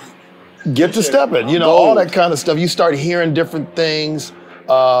 get to stepping, all that kind of stuff. You start hearing different things.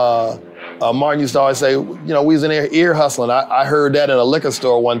 Martin used to always say, we was in there ear hustling. I heard that in a liquor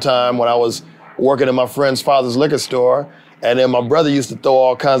store one time when I was working in my friend's father's liquor store. And then my brother used to throw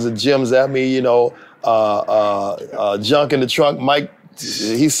all kinds of gems at me, junk in the trunk. Mike,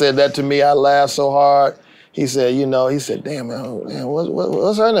 he said that to me. I laughed so hard. He said, damn, man,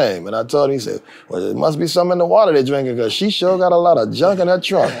 what's her name? And I told him, he said, well, there must be something in the water they're drinking because she sure got a lot of junk in her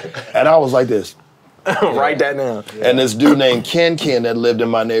trunk. And I was like this. Write that down. Yeah. And this dude named Ken that lived in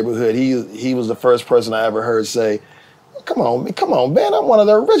my neighborhood, he was the first person I ever heard say, come on, man, I'm one of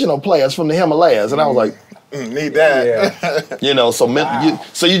the original players from the Himalayas. And I was like, need that. Yeah.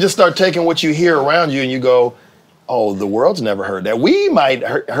 So you just start taking what you hear around you and you go, oh, the world's never heard that. We might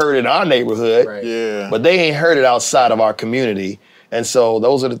heard it in our neighborhood, Right. Yeah. but they ain't heard it outside of our community. And so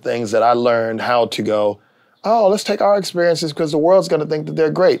those are the things that I learned how to go, oh, let's take our experiences because the world's gonna think that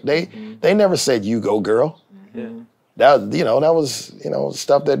they're great. They never said, you go, girl. Yeah. That was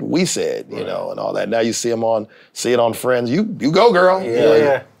stuff that we said, and all that. Now you see it on Friends. You go, girl.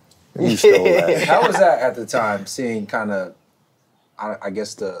 Yeah. You stole that. How was that at the time? Seeing kind of, I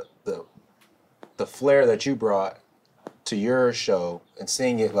guess the flair that you brought to your show and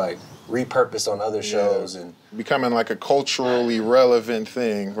seeing it like repurposed on other shows and becoming like a culturally relevant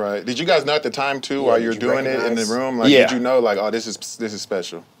thing, right? Did you guys know at the time too, while you're doing it in the room? Like, Yeah. did you know, like, oh, this is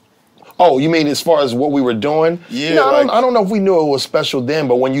special? Oh, you mean as far as what we were doing? Yeah, No, like- I don't know if we knew it was special then,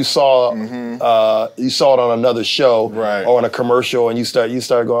 but when you saw you saw it on another show Right. or on a commercial, and you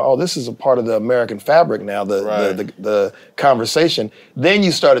started going, oh, this is a part of the American fabric now, the conversation. Then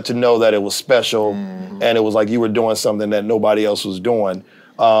you started to know that it was special, and it was like you were doing something that nobody else was doing.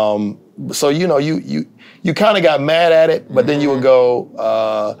 So you kind of got mad at it, but then you would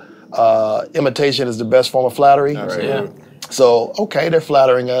go, imitation is the best form of flattery. Absolutely. Yeah. So, okay, they're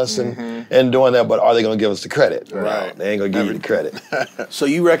flattering us and doing that, but are they going to give us the credit? Right. No, they ain't going to give you the credit. So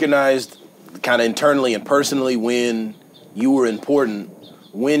you recognized kind of internally and personally when you were important.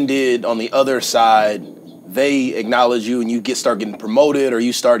 When did, on the other side, they acknowledge you and you start getting promoted or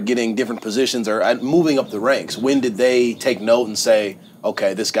you start getting different positions or moving up the ranks? When did they take note and say,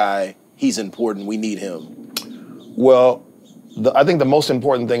 okay, this guy, he's important, we need him? Well, I think the most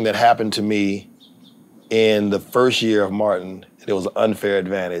important thing that happened to me in the first year of Martin, it was an unfair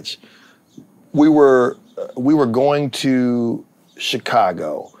advantage. We were going to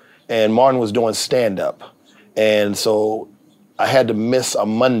Chicago, and Martin was doing stand-up. And so I had to miss a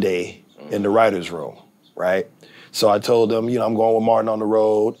Monday in the writer's room, right? So I told them, I'm going with Martin on the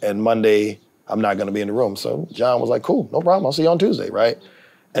road, and Monday I'm not gonna be in the room. So John was like, cool, no problem, I'll see you on Tuesday, right?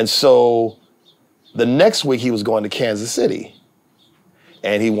 And so the next week he was going to Kansas City,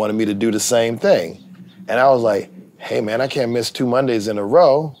 and he wanted me to do the same thing. And I was like, hey man, I can't miss 2 Mondays in a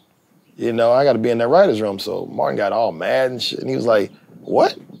row. I gotta be in that writer's room. So Martin got all mad and shit. And he was like,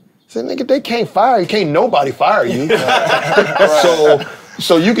 what? I said, nigga, they can't fire you. Can't nobody fire you.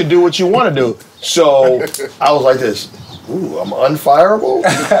 So you can do what you wanna do. So I was like this, ooh, I'm unfireable?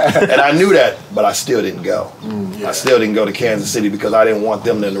 And I knew that, but I still didn't go. I still didn't go to Kansas City because I didn't want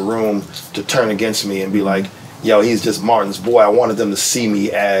them in the room to turn against me and be like, yo, he's just Martin's boy. I wanted them to see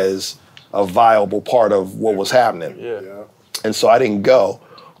me as a viable part of what was happening. Yeah. And so I didn't go,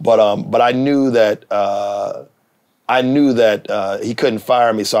 but I knew that he couldn't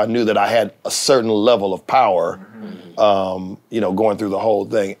fire me, so I knew that I had a certain level of power, going through the whole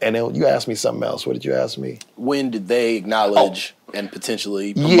thing. And then you asked me something else. What did you ask me? When did they acknowledge and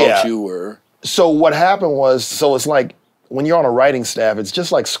potentially promote you or? So what happened was, it's like when you're on a writing staff, it's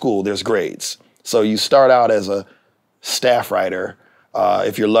just like school, there's grades. So you start out as a staff writer,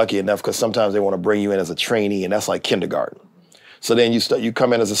 if you're lucky enough, because sometimes they want to bring you in as a trainee, and that's like kindergarten. So then you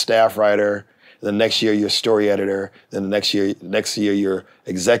come in as a staff writer. The next year you're story editor. Then the next year you're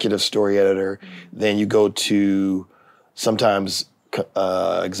executive story editor. Then you go to sometimes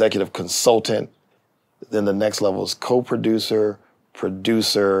executive consultant. Then the next level is co-producer,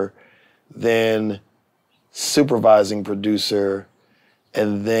 producer, then supervising producer,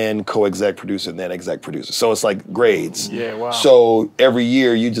 and then co-exec producer, and then exec producer. So it's like grades. Yeah, wow. So every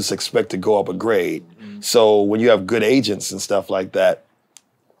year you just expect to go up a grade. So when you have good agents and stuff like that,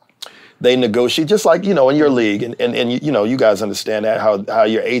 they negotiate, just like, in your league, and you guys understand that, how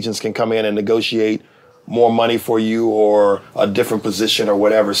your agents can come in and negotiate more money for you or a different position or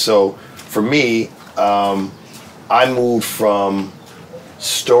whatever. So for me, I moved from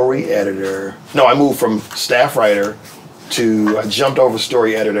I moved from staff writer I jumped over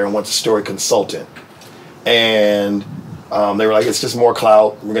story editor and went to story consultant. And they were like, it's just more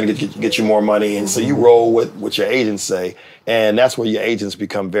clout. We're going to get you more money. And so you roll with what your agents say. And that's where your agents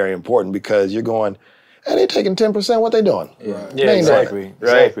become very important because you're going, and they're taking 10%, what they doing? Yeah, They ain't doing exactly. it.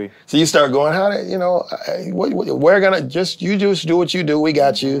 Exactly. So you start going, we're going to you just do what you do. We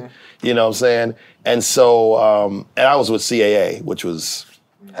got you. You know what I'm saying? And so, and I was with CAA, which was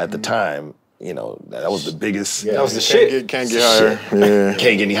at the time, that was the biggest. That was the shit. Can't get higher. Yeah.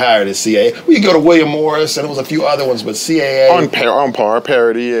 Can't get any higher than CAA. We go to William Morris, and there was a few other ones, but CAA. On par,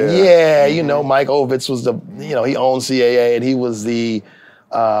 parody, yeah. Yeah, Mike Ovitz was he owned CAA, and he was the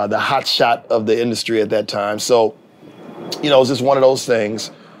hot shot of the industry at that time. So, it was just one of those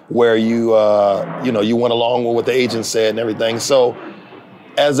things where you went along with what the agent said and everything. So,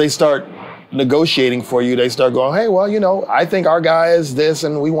 as they start negotiating for you, they start going, hey, well, I think our guy is this,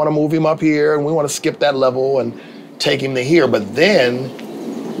 and we want to move him up here, and we want to skip that level and take him to here. But then,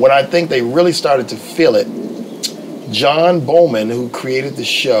 when I think they really started to feel it, John Bowman, who created the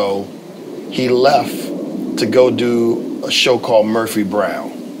show, he left to go do a show called Murphy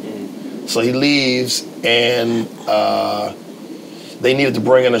Brown. So he leaves, and they needed to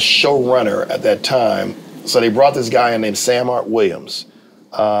bring in a showrunner at that time. So they brought this guy in named Sam Art Williams.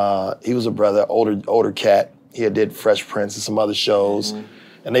 He was a brother, older cat. He had did Fresh Prince and some other shows.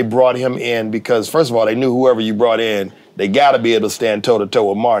 And they brought him in because, first of all, they knew whoever you brought in, they got to be able to stand toe-to-toe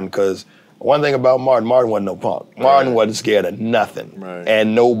with Martin, because one thing about Martin wasn't no punk. Martin wasn't scared of nothing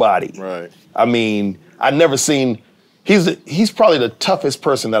and nobody. Right. I mean, I'd never seen, he's probably the toughest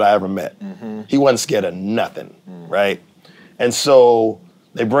person that I ever met. He wasn't scared of nothing, right? And so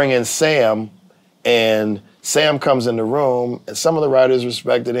they bring in Sam, and Sam comes in the room, and some of the writers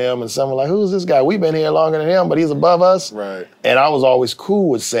respected him, and some were like, who's this guy? We've been here longer than him, but he's above us. Right. And I was always cool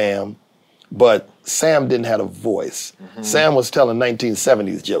with Sam, but Sam didn't have a voice. Sam was telling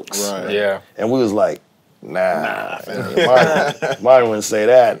 1970s jokes. Right. Yeah. And we was like, nah Martin wouldn't say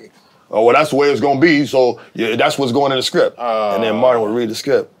that. Oh, well, that's the way it's gonna be, so yeah, that's what's going in the script. And then Martin would read the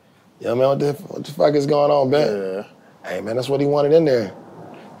script. Man, what the fuck is going on, Ben? Yeah. Hey, man, that's what he wanted in there.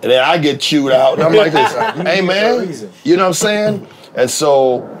 And then I get chewed out, and I'm like this, hey, man, you know what I'm saying? And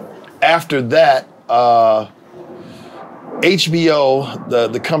so after that, HBO,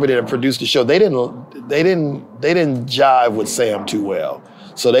 the company that produced the show, they didn't jive with Sam too well.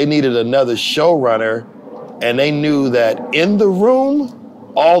 So they needed another showrunner, and they knew that in the room,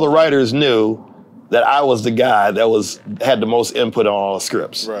 all the writers knew that I was the guy that had the most input on all the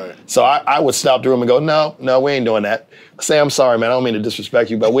scripts. Right. So I would stop the room and go, no, we ain't doing that. Sam, sorry, man, I don't mean to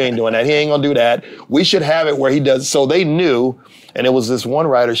disrespect you, but we ain't doing that. He ain't gonna do that. We should have it where he does. So they knew, and it was this one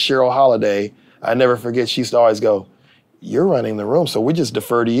writer, Cheryl Holiday, I never forget, she used to always go, you're running the room, so we just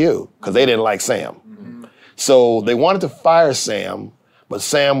defer to you, because they didn't like Sam. So they wanted to fire Sam, but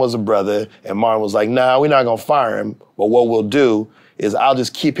Sam was a brother, and Martin was like, nah, we're not gonna fire him, but what we'll do is I'll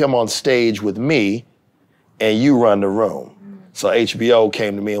just keep him on stage with me, and you run the room. So HBO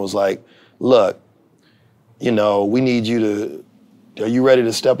came to me and was like, look, we need you are you ready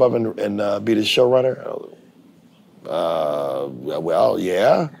to step up and be the showrunner? I was like, well,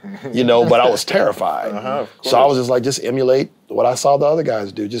 yeah, but I was terrified. So I was just like, just emulate what I saw the other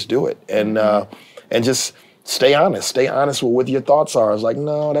guys do, just do it. And just stay honest with what your thoughts are. I was like,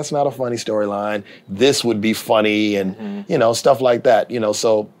 no, that's not a funny storyline. This would be funny, and stuff like that.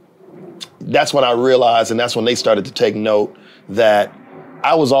 So that's when I realized, and that's when they started to take note that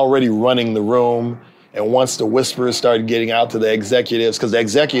I was already running the room. And once the whispers started getting out to the executives, because the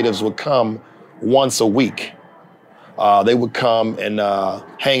executives would come once a week. They would come and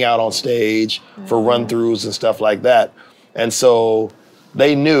hang out on stage for run-throughs and stuff like that. And so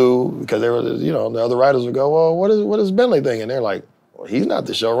they knew, because they were, the other writers would go, well, what is Bentley thinking? And they're like, well, he's not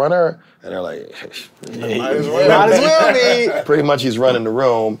the showrunner. And they're like, Might as well be. Pretty much he's running the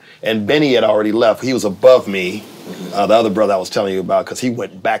room. And Benny had already left. He was above me, the other brother I was telling you about, because he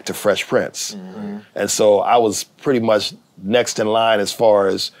went back to Fresh Prince. And so I was pretty much next in line as far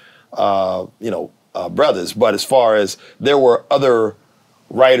as, brothers. But as far as there were other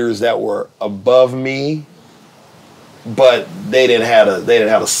writers that were above me, but they didn't have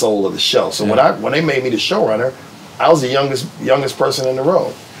a soul of the show. So when they made me the showrunner, I was the youngest person in the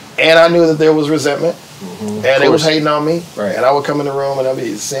room. And I knew that there was resentment, and they was hating on me. Right. And I would come in the room and I'd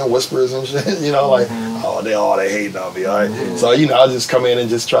be saying whispers and shit, they hating on me, all right? So, I'll just come in and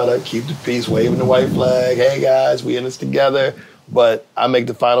just try to keep the peace, waving the white flag. Hey guys, we in this together. But I make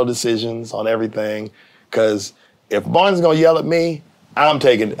the final decisions on everything, because if Barnes gonna yell at me, I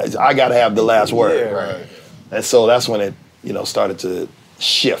gotta have the last word. Yeah, right. And so that's when it, started to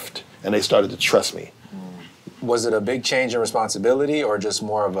shift, and they started to trust me. Was it a big change in responsibility, or just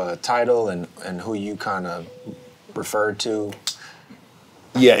more of a title and who you kind of referred to?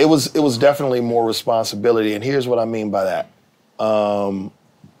 Yeah, it was definitely more responsibility, and here's what I mean by that.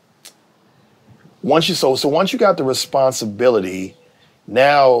 Once you got the responsibility,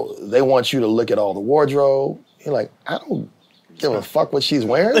 now they want you to look at all the wardrobe. You're like, I don't give a fuck what she's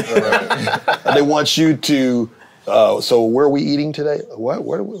wearing. They want you to. So where are we eating today?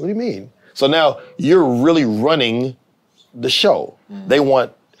 What do you mean? So now you're really running the show. They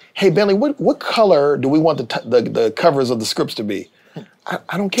want, hey, Bentley, what color do we want the covers of the scripts to be?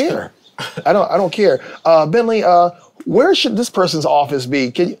 I don't care. I don't care. Bentley, where should this person's office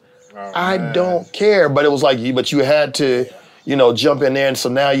be? Can you? I don't care. But it was like, but you had to, jump in there. And so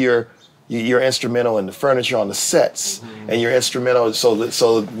now you're instrumental in the furniture on the sets, and you're instrumental.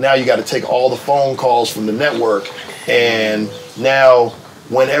 So now you got to take all the phone calls from the network, and now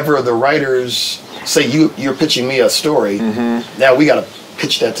whenever the writers say you're pitching me a story, now we got to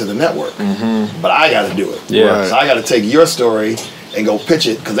pitch that to the network. But I got to do it. Yeah. Right. So I got to take your story and go pitch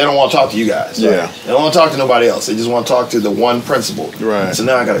it because they don't want to talk to you guys. Yeah. They don't want to talk to nobody else. They just want to talk to the one principal. Right. So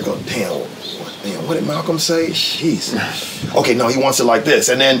now I got to go, damn, what did Malcolm say? Jeez. Okay, no, he wants it like this.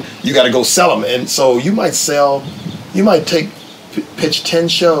 And then you got to go sell them. And so you might pitch 10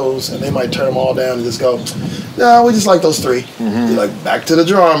 shows and they might turn them all down and just go, no, we just like those 3. You're like, back to the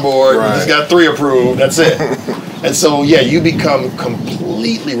drawing board. Right. We just got 3 approved. That's it. And so, yeah, you become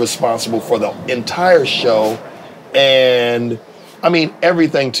completely responsible for the entire show. And I mean,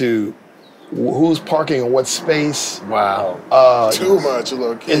 everything to who's parking in what space. Wow. Too much,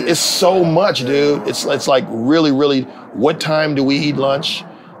 little kid. It's so much, dude. It's like really, really, what time do we eat lunch?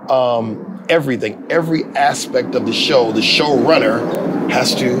 Everything, every aspect of the showrunner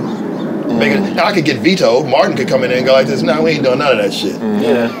has to make it. Now I could get vetoed. Martin could come in there and go like this, no, we ain't doing none of that shit.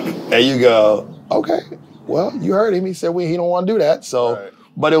 Yeah. And you go, okay, well, you heard him. He said he don't want to do that. So, Right.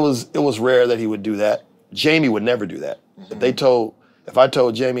 but it was rare that he would do that. Jamie would never do that. If I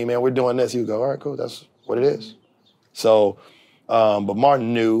told Jamie, man, we're doing this, he would go, all right, cool, that's what it is. So, but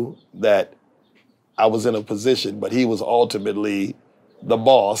Martin knew that I was in a position, but he was ultimately the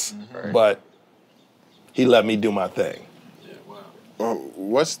boss, but he let me do my thing. Well,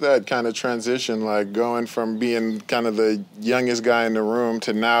 what's that kind of transition like, going from being kind of the youngest guy in the room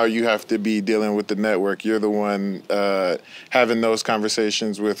to now you have to be dealing with the network? You're the one having those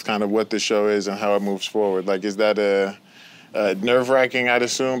conversations with kind of what the show is and how it moves forward. Like, is that nerve-wracking, I'd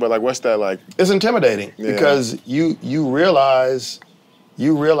assume? But like, what's that like? It's intimidating because you realize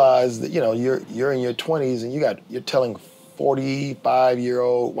that you're in your 20s and you're telling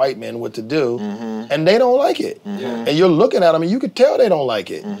 45-year-old white men what to do, and they don't like it. And you're looking at them, and you could tell they don't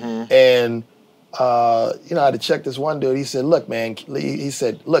like it. And I had to check this one dude. He said, "Look, man." He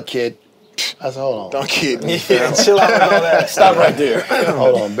said, "Look, kid." I said, "Hold on. Don't kid me. Yeah, chill out with all that. Stop right there.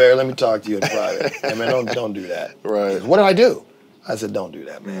 Hold on, Barry. Let me talk to you in private. Hey, man, don't do that." Right. What did I do? I said, "Don't do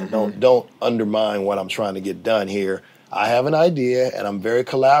that, man. Don't undermine what I'm trying to get done here. I have an idea, and I'm very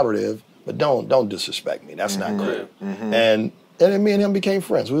collaborative." But don't disrespect me. That's not cool. And me and him became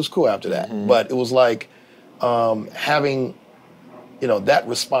friends. We was cool after that. But it was like having,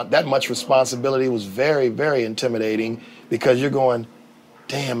 that much responsibility was very, very intimidating because you're going,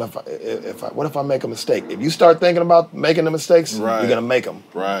 damn, what if I make a mistake? If you start thinking about making the mistakes, you're gonna make them.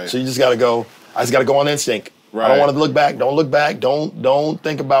 Right. So you just gotta go. I just gotta go on instinct. Right. I don't want to look back. Don't look back. Don't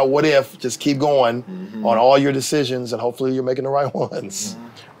think about what if. Just keep going on all your decisions, and hopefully you're making the right ones.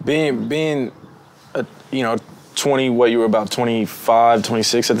 Being 20, you were about 25,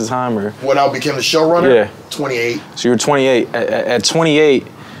 26 at the time, or? When I became the showrunner? Yeah. 28. So you were 28. At 28,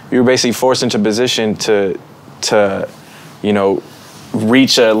 you were basically forced into a position to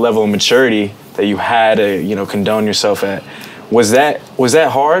reach a level of maturity that you had to, condone yourself at. Was that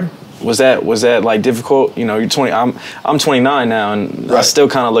hard? Was that like difficult? You're 20. I'm 29 now, and I still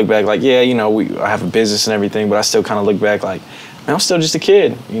kind of look back like, I have a business and everything, but I still kind of look back like, man, I'm still just a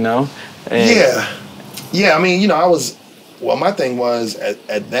kid, And Yeah. I mean, my thing was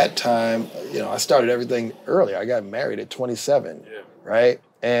at that time, I started everything early. I got married at 27, right?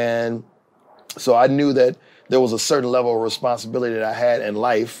 And so I knew that there was a certain level of responsibility that I had in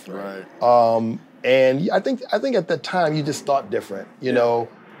life. Right. And I think at the time you just thought different,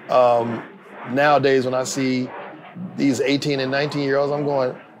 Nowadays when I see these 18 and 19-year-olds, I'm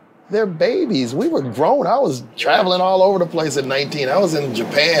going, they're babies. We were grown. I was traveling all over the place at 19. I was in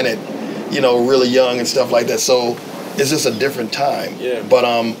Japan at, really young and stuff like that. So it's just a different time. Yeah. But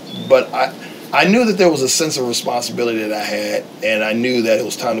I knew that there was a sense of responsibility that I had, and I knew that it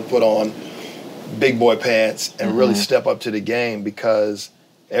was time to put on big boy pants and really step up to the game because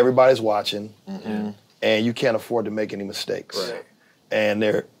everybody's watching, and you can't afford to make any mistakes. Right.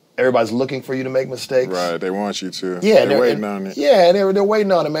 And everybody's looking for you to make mistakes. Right, they want you to. Yeah, they're waiting on it. Yeah, they're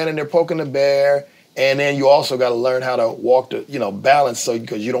waiting on it, man, and they're poking the bear. And then you also got to learn how to walk the, balance,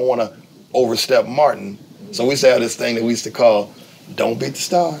 because you don't want to overstep Martin. So we used to have this thing that we used to call, "Don't beat the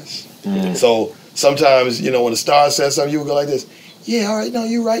stars." So sometimes, when the star says something, you would go like this, yeah, all right, no,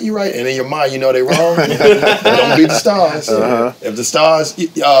 you're right. And in your mind, you know they're wrong. Don't beat the stars. If the stars,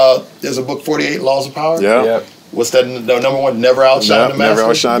 there's a book, 48 Laws of Power. Yeah. Yep. What's that? The number one, never outshine the master. Never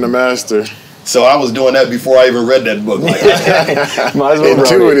outshine the master. So I was doing that before I even read that book. Like, Might as well wrote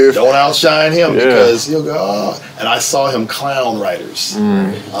it. Intuitive. don't outshine him because he'll go, oh. And I saw him clown writers.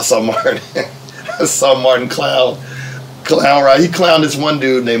 I saw Martin clown right. He clowned this one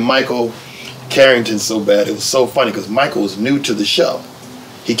dude named Michael Carrington so bad. It was so funny because Michael was new to the show.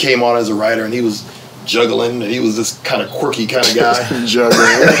 He came on as a writer and he was juggling. And he was this kind of quirky kind of guy. Juggling.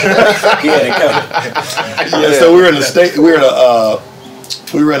 So we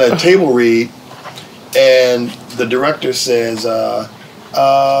were in a table read, and the director says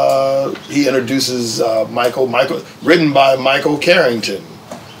he introduces Michael, written by Michael Carrington,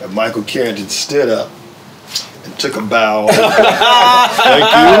 and Michael Carrington stood up and took a bow.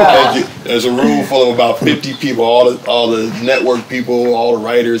 Thank you. There's a room full of about 50 people, all the network people, all the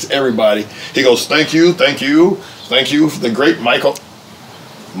writers, everybody. He goes, thank you for the great Michael.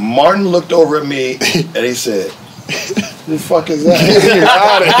 Martin looked over at me and he said, who the fuck is that? Get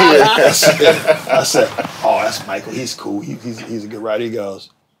out of here. I said, oh, that's Michael. He's cool. He's a good writer. He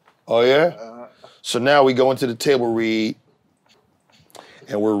goes, oh, yeah? So now we go into the table read,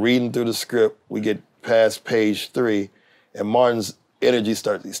 and we're reading through the script. We get past page 3, and Martin's energy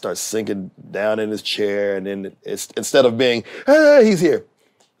starts sinking down in his chair, and then instead of being, hey, he's here.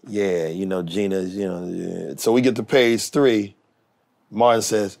 Yeah, Gina, So we get to page 3. Martin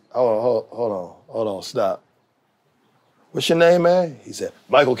says, hold on, stop. What's your name, man? He said,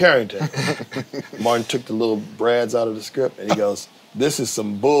 Michael Carrington. Martin took the little brads out of the script and he goes, this is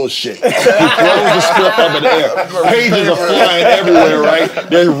some bullshit. He throws the script up in the air. Pages are flying everywhere, right?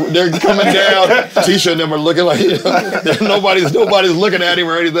 They're coming down. T-shirt and them are looking like, nobody's looking at him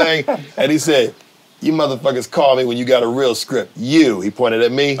or anything. And he said, you motherfuckers call me when you got a real script. He pointed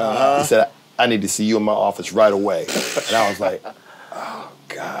at me. He said, I need to see you in my office right away. And I was like, oh,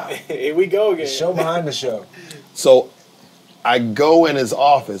 God. Here we go again. The show behind the show. So I go to his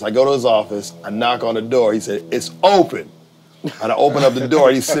office, I knock on the door. He said, it's open. And I open up the door,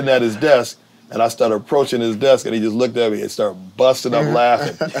 and he's sitting at his desk, and I started approaching his desk, and he just looked at me and started busting up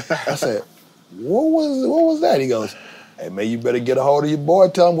laughing. I said, what was that? He goes, hey, man, you better get a hold of your boy.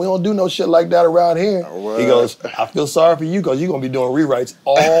 Tell him we don't do no shit like that around here. He goes, I feel sorry for you because you're going to be doing rewrites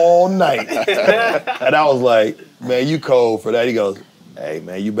all night. And I was like, man, you cold for that. He goes, hey,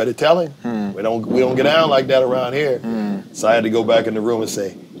 man, you better tell him. We don't get down like that around here. So I had to go back in the room and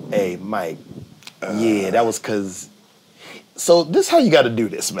say, hey, Mike, that was because... So this is how you got to do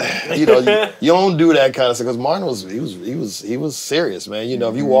this, man. You don't do that kind of stuff because Martin was serious, man.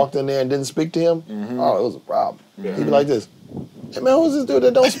 If you walked in there and didn't speak to him, it was a problem. He'd be like this, hey, man, who's this dude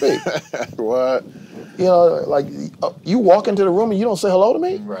that don't speak? What? You walk into the room and you don't say hello to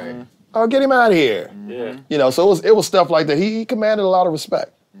me? Right. Oh, get him out of here. Yeah. So it was stuff like that. He commanded a lot of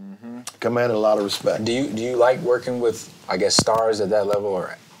respect. Commanded a lot of respect. Do you like working with, I guess, stars at that level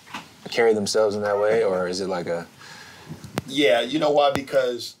or carry themselves in that way, or is it like a... Yeah, you know why?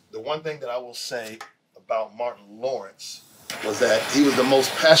 Because the one thing that I will say about Martin Lawrence was that he was the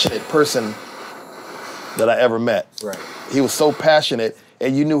most passionate person that I ever met. Right. He was so passionate,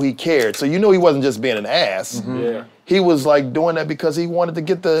 and you knew he cared. So you knew he wasn't just being an ass. Yeah. He was like doing that because he wanted to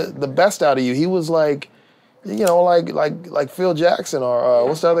get the best out of you. He was like, like Phil Jackson or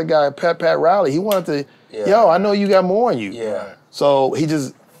what's the other guy, Pat Riley. He wanted to, I know you got more in you. Yeah. So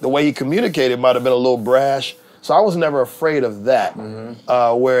the way he communicated might have been a little brash. So I was never afraid of that.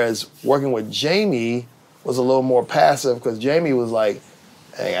 Whereas working with Jamie was a little more passive because Jamie was like,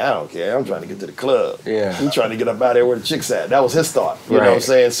 hey, I don't care. I'm trying to get to the club. Yeah. He's trying to get up out of there where the chick's at. That was his thought. You know what I'm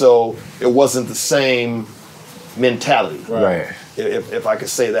saying? So it wasn't the same mentality. Right. If I could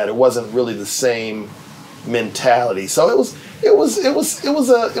say that. It wasn't really the same mentality. So it was they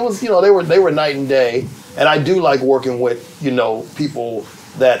were night and day. And I do like working with, people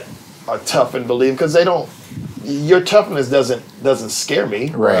that are tough and believe because your toughness doesn't scare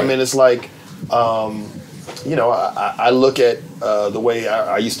me. Right. I mean, it's like, I look at the way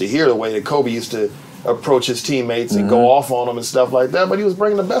I used to hear the way that Kobe used to approach his teammates and go off on them and stuff like that, but he was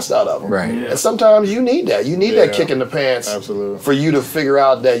bringing the best out of them. Right. And sometimes you need that. You need that kick in the pants. Absolutely. For you to figure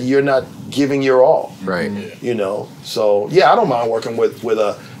out that you're not giving your all. Right. So I don't mind working with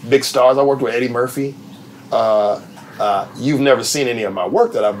big stars. I worked with Eddie Murphy. You've never seen any of my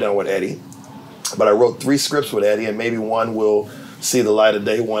work that I've done with Eddie. But I wrote 3 scripts with Eddie, and maybe one will see the light of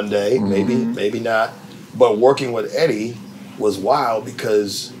day one day, maybe not. But working with Eddie was wild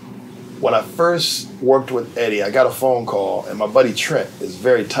because when I first worked with Eddie, I got a phone call, and my buddy Trent is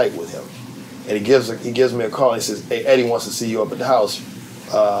very tight with him. And he gives me a call. And he says, "Hey, Eddie wants to see you up at the house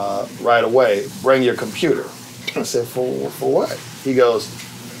right away. Bring your computer." I said, "For what?" He goes,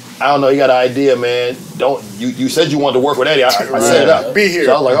 "I don't know. You got an idea, man. You said you wanted to work with Eddie. I set it up. Be here."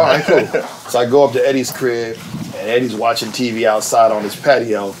 So I was like, all right, cool. So I go up to Eddie's crib, and Eddie's watching TV outside on his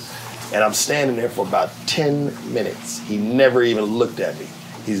patio, and I'm standing there for about 10 minutes. He never even looked at me.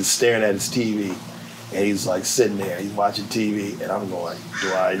 He's just staring at his TV, and he's like sitting there. He's watching TV, and I'm going,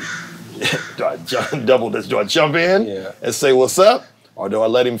 do I double this? Do I jump in and say what's up, or do I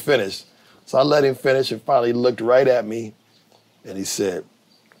let him finish? So I let him finish, and finally he looked right at me, and he said,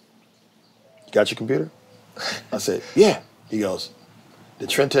 "You got your computer?" I said, "Yeah." He goes, "Did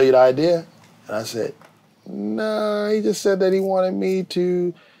Trent tell you the idea?" And I said, "No, he just said that he wanted me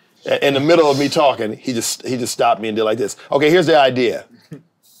to." In the middle of me talking, he just stopped me and did like this. "Okay, here's the idea.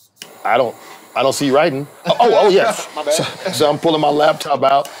 I don't see you writing." Oh yes. My bad. So I'm pulling my laptop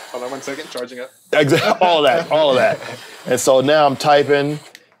out. Hold on 1 second, charging up. Exactly, all of that. And so now I'm typing,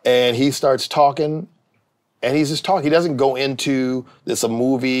 and he starts talking, and he's just talking. He doesn't go into this a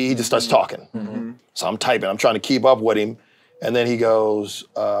movie. He just starts talking. Mm-hmm. So I'm typing. I'm trying to keep up with him, and then he goes.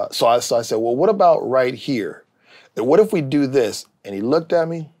 So I said, "Well, what about right here? What if we do this?" And he looked at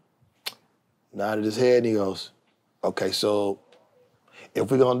me, nodded his head, and he goes, "Okay, so if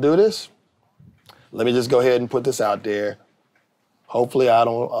we're gonna do this, let me just go ahead and put this out there. Hopefully I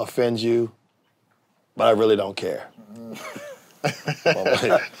don't offend you, but I really don't care."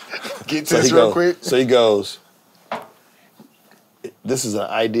 Get to this real quick. So he goes, "This is an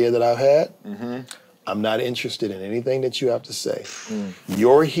idea that I've had. Mm-hmm. I'm not interested in anything that you have to say.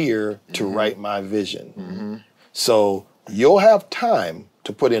 You're here to write my vision. Mm-hmm. So you'll have time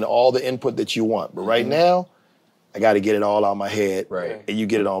to put in all the input that you want. But right now, I got to get it all out of my head, and you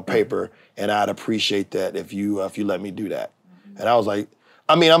get it on paper. And I'd appreciate that if you let me do that." And I was like,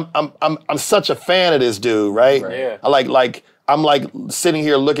 I mean, I'm such a fan of this dude, right? Yeah. I'm like sitting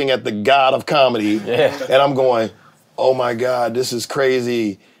here looking at the god of comedy, and I'm going, "Oh my God, this is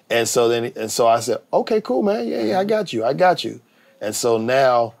crazy." And so I said, "Okay, cool, man. Yeah, I got you. And so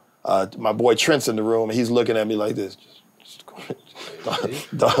now my boy Trent's in the room, and he's looking at me like this.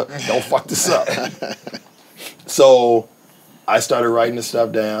 Don't fuck this up. So I started writing the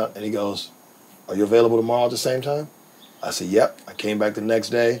stuff down, and he goes, "Are you available tomorrow at the same time?" I said, "Yep." I came back the next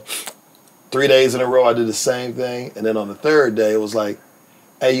day. 3 days in a row, I did the same thing. And then on the third day, it was like,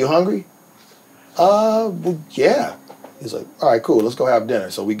 "Hey, you hungry?" Well, yeah. He's like, "All right, cool. Let's go have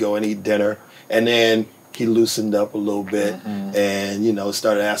dinner." So we go and eat dinner. And then he loosened up a little bit and,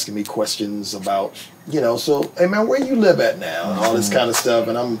 started asking me questions about, so, "Hey, man, where you live at now?" And all this kind of stuff.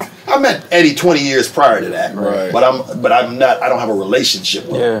 And I met Eddie 20 years prior to that. Right. But I don't have a relationship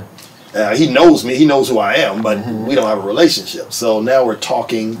with him. He knows me. He knows who I am, but we don't have a relationship. So now we're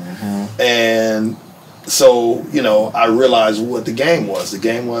talking. And so, I realized what the game was. The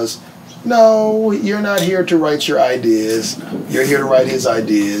game was, no, you're not here to write your ideas. You're here to write his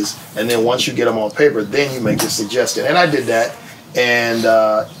ideas. And then once you get them on paper, then you make your suggestion. And I did that. And,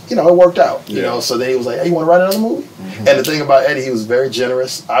 it worked out. You know, so then he was like, "Hey, you want to write another movie?" And the thing about Eddie, he was very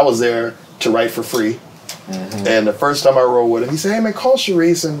generous. I was there to write for free. And the first time I wrote with him, he said, "Hey, man, call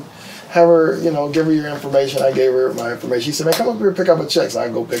Sharice and have her, give her your information." I gave her my information. She said, "Man, come up here and pick up a check." So I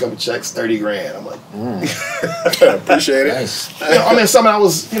go pick up a check, $30,000. I'm like, Appreciate it. Nice. Something I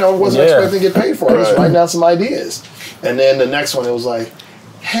was, wasn't expecting to get paid for. I was writing down some ideas. And then the next one, it was like,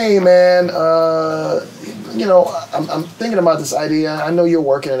 "Hey, man, I'm thinking about this idea. I know you're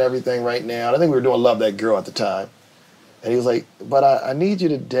working and everything right now." And I think we were doing Love That Girl at the time. And he was like, "But I need you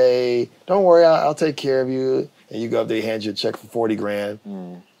today. Don't worry, I'll take care of you." And you go up there, he hands you a check for $40,000.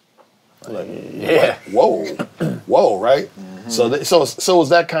 Like, whoa, right? So it was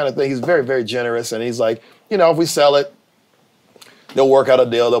that kind of thing. He's very, very generous, and he's like, if we sell it, they'll work out a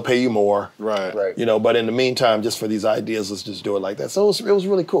deal. They'll pay you more, Right. But in the meantime, just for these ideas, let's just do it like that. So it was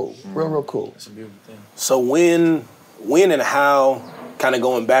really cool, real cool. That's a beautiful thing. So when and how, kind of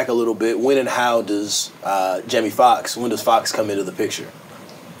going back a little bit, when and how does when does Fox come into the picture?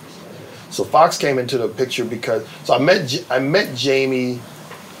 So Fox came into the picture because I met Jamie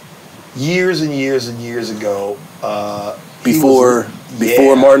years and years and years ago. Before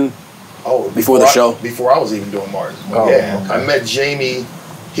Martin? Oh, before the show? Before I was even doing Martin. Okay. I met Jamie.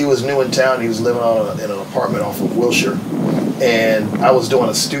 He was new in town. He was living in an apartment off of Wilshire. And I was doing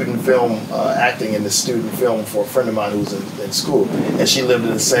a student film, acting in the student film for a friend of mine who was in school. And she lived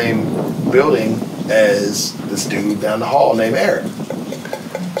in the same building as this dude down the hall named Eric.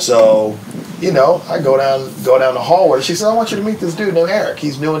 So, I go down the hall with her. She said, "I want you to meet this dude named Eric.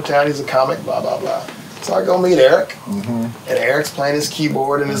 He's new in town. He's a comic, blah, blah, blah." So I go meet Eric, and Eric's playing his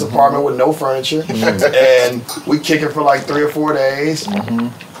keyboard in his apartment with no furniture, and we kick it for like 3 or 4 days.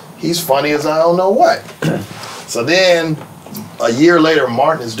 He's funny as I don't know what. So then, a year later,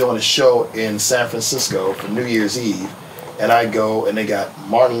 Martin is doing a show in San Francisco for New Year's Eve, and I go, and they got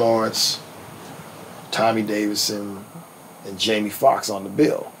Martin Lawrence, Tommy Davidson, and Jamie Foxx on the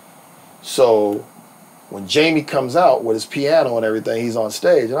bill. So when Jamie comes out with his piano and everything, he's on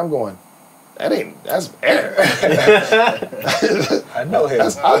stage, and I'm going, that's Eric. I know him.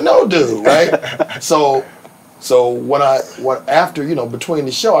 I know dude, right? So after, between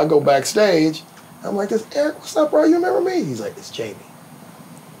the show, I go backstage, I'm like, this Eric, what's up, bro? You remember me? He's like, it's Jamie.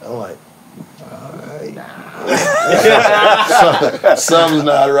 I'm like, something's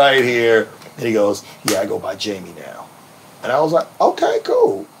not right here. And he goes, yeah, I go by Jamie now. And I was like, okay,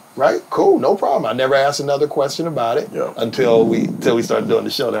 cool. Right? Cool, no problem. I never asked another question about it until we started doing the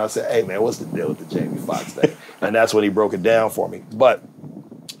show. Then I said, hey man, what's the deal with the Jamie Foxx thing? And that's when he broke it down for me. But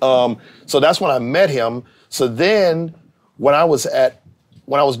so that's when I met him. So then when I was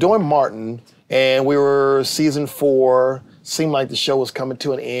doing Martin and we were season 4, seemed like the show was coming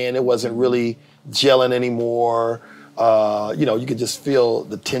to an end. It wasn't really gelling anymore. You could just feel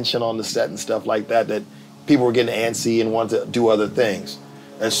the tension on the set and stuff like that people were getting antsy and wanted to do other things.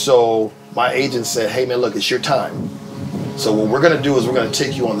 And so my agent said, hey man, look, it's your time. So what we're gonna do is we're gonna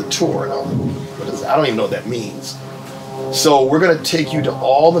take you on the tour. And I don't even know what that means. So we're gonna take you to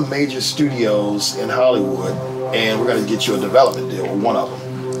all the major studios in Hollywood and we're gonna get you a development deal with one of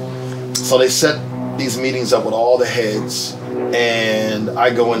them. So they set these meetings up with all the heads and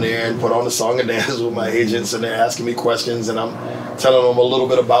I go in there and put on the song and dance with my agents and they're asking me questions and I'm telling them a little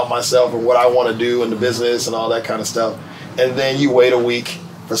bit about myself and what I wanna do in the business and all that kind of stuff. And then you wait a week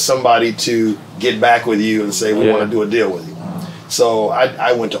for somebody to get back with you and say, we want to do a deal with you. So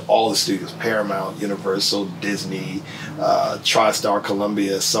I went to all the studios, Paramount, Universal, Disney, TriStar,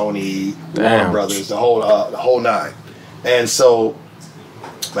 Columbia, Sony, Warner Brothers, the whole nine. And so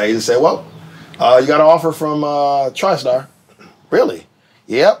my agent said, well, you got an offer from TriStar. Really?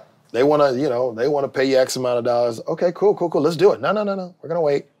 Yep. They want to pay you X amount of dollars. Okay, cool. Let's do it. No. We're going to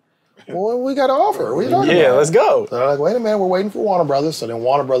wait. Well, we got an offer. What are you talking about? Let's go. So they're like, wait a minute, we're waiting for Warner Brothers. So then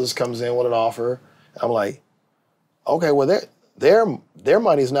Warner Brothers comes in with an offer. I'm like, okay, well, their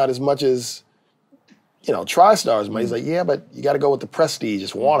money's not as much as, TriStar's money. He's like, yeah, but you got to go with the prestige.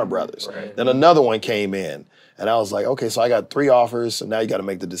 It's Warner Brothers. Right. Then another one came in. And I was like, okay, so I got 3 offers, so now you got to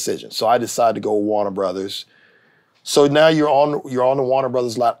make the decision. So I decided to go with Warner Brothers. So now you're on the Warner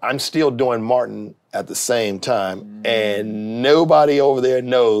Brothers lot. I'm still doing Martin at the same time, and nobody over there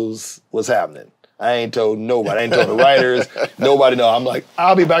knows what's happening. I ain't told nobody. I ain't told the writers. Nobody know. I'm like,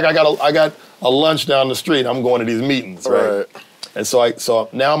 I'll be back. I got a lunch down the street. I'm going to these meetings, right? And so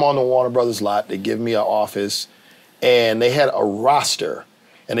now I'm on the Warner Brothers lot. They give me an office, and they had a roster,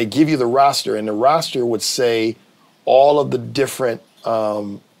 and they give you the roster, and the roster would say all of the different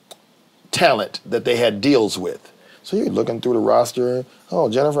talent that they had deals with. So you're looking through the roster,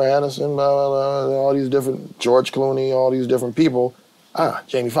 Jennifer Aniston, blah, blah, blah, all these different, George Clooney, all these different people.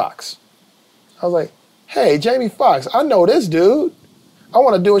 Jamie Foxx. I was like, hey, Jamie Foxx, I know this dude. I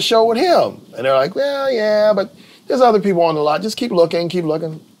want to do a show with him. And they're like, well, yeah, but there's other people on the lot. Just keep looking.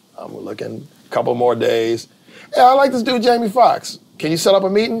 I'm looking a couple more days. Yeah, I like this dude, Jamie Foxx. Can you set up a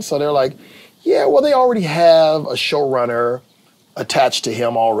meeting? So they're like, yeah, well, they already have a showrunner attached to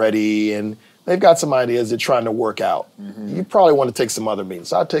him already, and they've got some ideas they're trying to work out. You probably want to take some other meetings.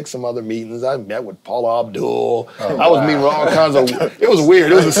 So I take some other meetings. I met with Paula Abdul. I was meeting with all kinds of, it was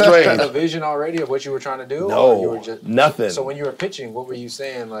weird. It was strange. Did you have a vision already of what you were trying to do? No, or you were just, nothing. So when you were pitching, what were you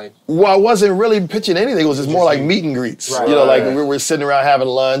saying? Like, well, I wasn't really pitching anything. It was just more like meet and greets. Right. Like we were sitting around having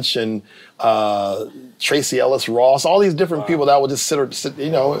lunch and Tracy Ellis Ross, all these different people that would just sit,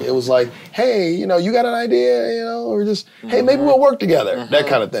 it was like, hey, you got an idea, or just, hey, maybe we'll work together, that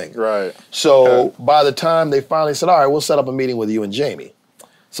kind of thing. Right. So by the time they finally said, all right, we'll set up a meeting with you and Jamie.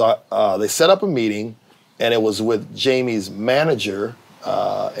 So they set up a meeting, and it was with Jamie's manager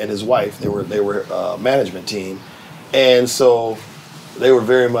and his wife. They were a management team. And so they were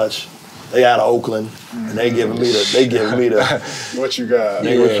very much, they out of Oakland, and they giving me the what you got?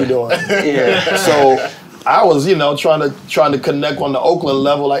 Nigga, what you doing? Yeah. So I was, trying to connect on the Oakland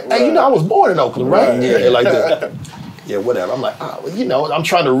level, like, hey, I was born in Oakland, right? Yeah, like that. Yeah, whatever. I'm like, I'm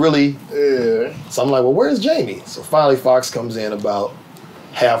trying to really. Yeah. So I'm like, well, where's Jamie? So finally, Fox comes in about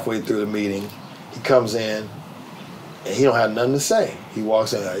halfway through the meeting. He comes in, and he don't have nothing to say. He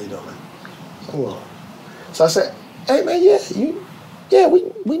walks in, how you doing? So I said, hey man, yeah, Yeah,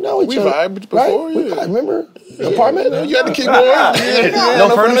 we know each We other. vibed before, right? yeah. I remember the apartment. You had to keep going.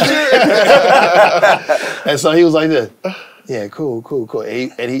 No furniture. And so he was like this. Yeah, cool.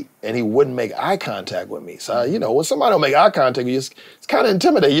 And he wouldn't make eye contact with me. So when somebody don't make eye contact with you, it's kind of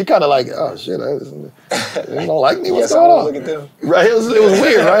intimidating. You're kind of like, oh shit, they don't like me. What's going on? Look at them. Right? It was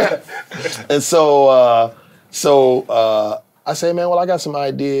weird, right? And so I say, man, well, I got some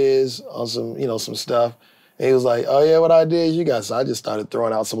ideas on some stuff. And he was like, oh yeah, what ideas you got? So I just started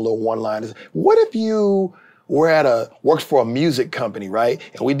throwing out some little one-liners. What if you worked for a music company, right?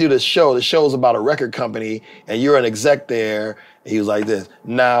 And we do this show. The show's about a record company, and you're an exec there. And he was like this.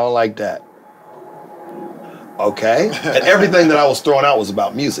 Nah, I don't like that. Okay. And everything that I was throwing out was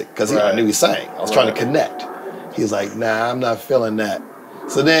about music because I knew he sang. I was trying to connect. He was like, nah, I'm not feeling that.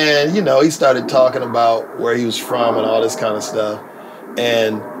 So then, he started talking about where he was from and all this kind of stuff.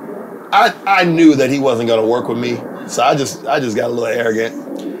 And I knew that he wasn't going to work with me. So I just got a little arrogant.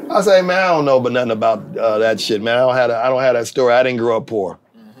 I say, man, I don't know but nothing about that shit, man. I don't have that story. I didn't grow up poor.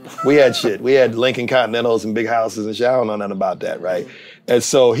 We had shit. We had Lincoln Continentals and big houses and shit. I don't know nothing about that, right? And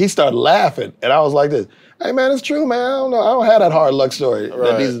so he started laughing, and I was like this. Hey, man, it's true, man. I don't know. I don't have that hard luck story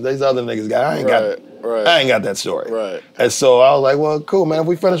that these other niggas got. I ain't got that story. Right. And so I was like, well, cool, man. If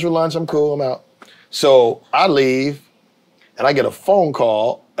we finish with lunch, I'm cool. I'm out. So I leave, and I get a phone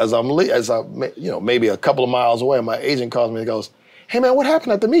call as I'm maybe a couple of miles away. And my agent calls me and goes, hey, man, what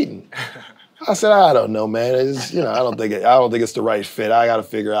happened at the meeting? I said, I don't know, man. It's, I don't think it's the right fit. I got to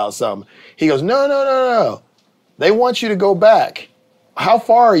figure out something. He goes, no. They want you to go back. How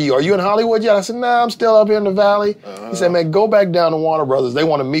far are you? Are you in Hollywood yet? I said, nah, I'm still up here in the valley. He said, man, go back down to Warner Brothers. They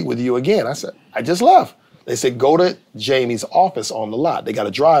want to meet with you again. I said, I just left. They said, go to Jamie's office on the lot. They got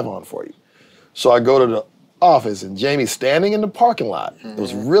a drive on for you. So I go to the office, and Jamie's standing in the parking lot. It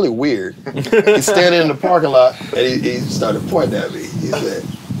was really weird. He's standing in the parking lot, and he started pointing at me. He said,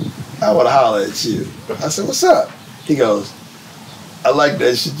 I want to holler at you. I said, what's up? He goes, I like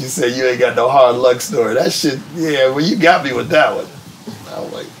that shit you said you ain't got no hard luck story. That shit, yeah, well, you got me with that one. I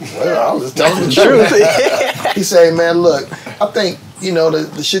was like, well, I was just telling the truth. He said, man, look, I think,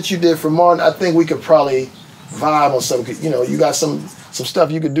 the shit you did for Martin, I think we could probably vibe on something. You got some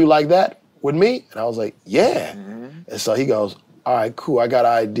stuff you could do like that with me? And I was like, yeah. And so he goes, all right, cool, I got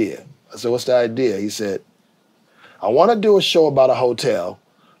an idea. I said, what's the idea? He said, I want to do a show about a hotel,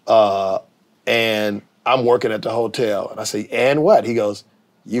 and I'm working at the hotel. And I say, and what? He goes,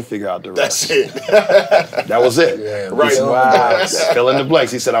 you figure out the rest. That's it. That was it. Yeah, right. Wow. Fill in the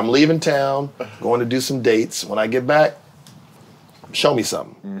blanks. He said, I'm leaving town, going to do some dates. When I get back, show me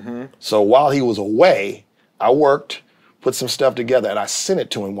something. So while he was away, I worked, put some stuff together, and I sent it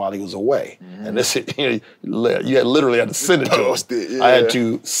to him while he was away. And this, you literally had to send it to him. Yeah. I had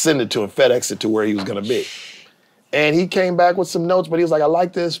to send it to him, FedEx it to where he was going to be. And he came back with some notes, but he was like, I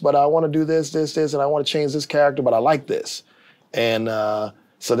like this, but I want to do this, and I want to change this character, but I like this. And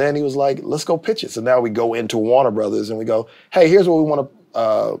so then he was like, let's go pitch it. So now we go into Warner Brothers and we go, hey, here's what we want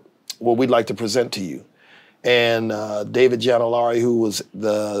to, what we'd like to present to you. And David Gianolari, who was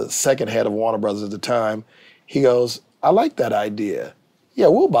the second head of Warner Brothers at the time, he goes, I like that idea. Yeah,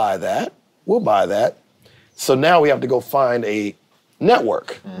 we'll buy that. So now we have to go find a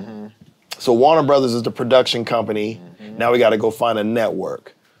network. So Warner Brothers is the production company. Now we got to go find a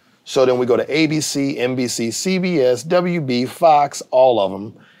network. So then we go to ABC, NBC, CBS, WB, Fox, all of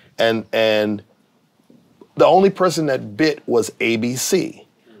them. And the only person that bit was ABC.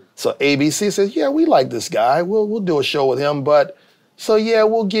 So ABC says, yeah, we like this guy. We'll do a show with him. But so yeah,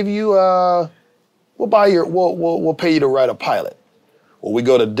 we'll give you, we'll pay you to write a pilot. Well, we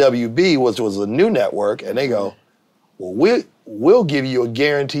go to WB, which was a new network, and they go, well, we'll give you a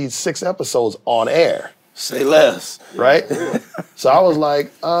guaranteed 6 episodes on air. Say less. Right? So I was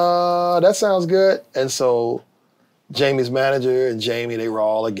like, that sounds good. And so Jamie's manager and Jamie, they were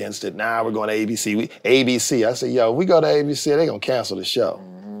all against it. Now we're going to ABC. ABC. I said, yo, if we go to ABC, they're going to cancel the show.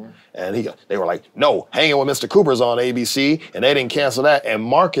 And they were like, no, Hanging with Mr. Cooper's on ABC. And they didn't cancel that. And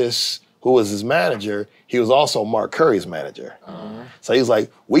Marcus, who was his manager, he was also Mark Curry's manager. So he was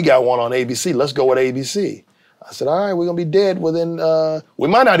like, we got one on ABC. Let's go with ABC. I said, all right, we're going to be dead within, we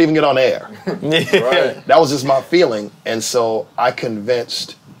might not even get on air. Right. That was just my feeling. And so I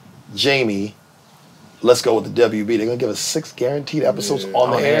convinced Jamie, let's go with the WB. They're going to give us 6 guaranteed episodes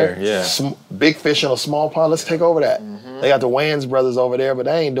on the air. Yeah. Big fish in a small pond. Let's take over that. They got the Wayans brothers over there, but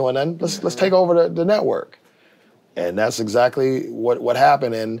they ain't doing nothing. Let's take over the network. And that's exactly what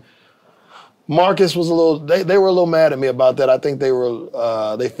happened. And Marcus was they were a little mad at me about that. I think they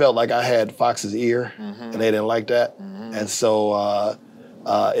felt like I had Fox's ear, and they didn't like that. And so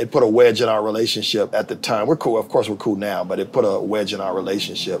it put a wedge in our relationship at the time. We're cool, of course we're cool now, but it put a wedge in our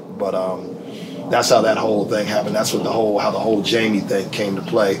relationship. But that's how that whole thing happened. That's what how the whole Jamie thing came to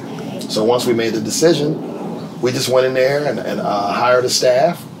play. So once we made the decision, we just went in there and hired a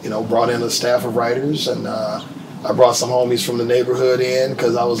staff, brought in a staff of writers, and I brought some homies from the neighborhood in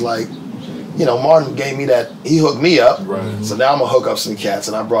because I was like, Martin gave me that, he hooked me up. Right. So now I'm gonna hook up some cats,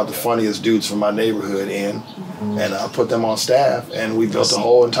 and I brought the funniest dudes from my neighborhood in, and I put them on staff, and we built a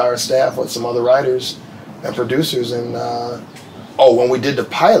whole entire staff with some other writers and producers. And when we did the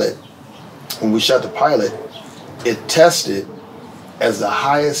pilot, when we shot the pilot, it tested as the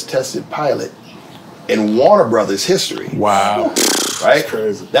highest tested pilot in Warner Brothers history. Wow. Right? That's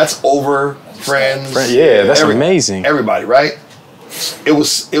crazy. That's over Friends. Yeah, that's amazing. Everybody, right? It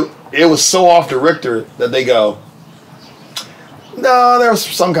was so off the Richter that they go, no, there was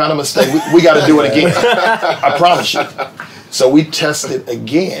some kind of mistake. We got to do it again. I promise you. So we tested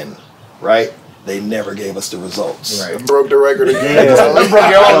again, right? They never gave us the results. Right. Broke the record again. They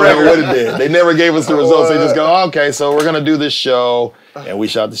broke your own record. What it did. They never gave us the results. They just go, okay, so we're gonna do this show, and we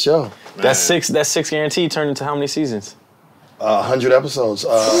shot the show. That six guarantee turned into how many seasons? 100 episodes.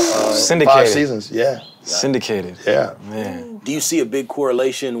 Syndicated. 5 seasons. Yeah. Syndicated. Yeah. Man. Do you see a big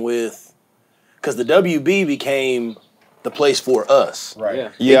correlation with, because the WB became the place for us.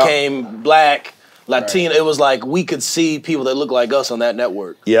 Right. Yeah. Became black, Latino. It was like we could see people that look like us on that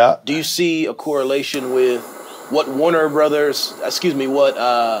network. Yeah. Do you see a correlation with what what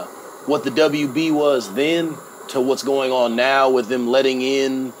the WB was then to what's going on now with them letting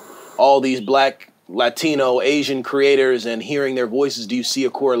in all these black, Latino, Asian creators and hearing their voices? Do you see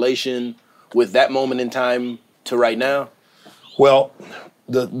a correlation with that moment in time to right now? Well,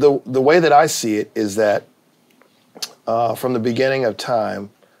 the way that I see it is that from the beginning of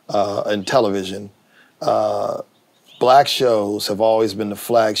time in television, black shows have always been the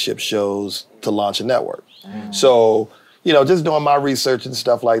flagship shows to launch a network. So, just doing my research and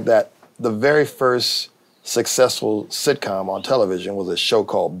stuff like that, the very first successful sitcom on television was a show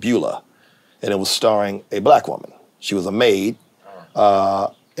called Beulah, and it was starring a black woman. She was a maid,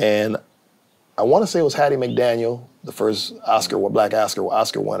 and I want to say it was Hattie McDaniel, the first black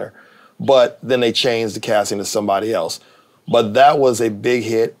Oscar winner, but then they changed the casting to somebody else. But that was a big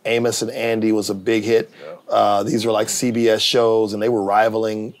hit. Amos and Andy was a big hit. These were like CBS shows, and they were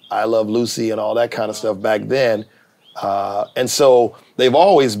rivaling I Love Lucy and all that kind of stuff back then. And so they've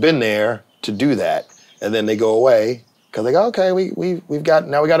always been there to do that, and then they go away because they go, okay, we've got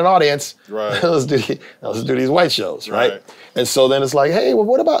an audience. Right. let's do these white shows, right? And so then it's like, hey, well,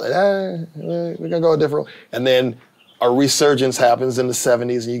 what about it? We're gonna go a different. And then a resurgence happens in the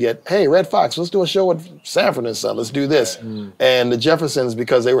 70s, and you get, hey, Red Fox, let's do a show with Sanford and Son. Let's do this. And the Jeffersons,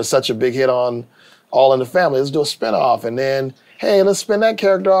 because they were such a big hit on All in the Family, let's do a spinoff. And then, hey, let's spin that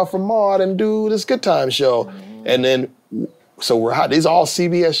character off from Maude and do this Good Time show. And then, so we're hot. These are all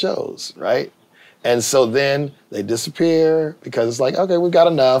CBS shows, right? And so then they disappear because it's like, okay, we've got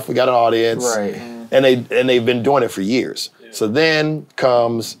enough. We got an audience. Right. And they've been doing it for years. So then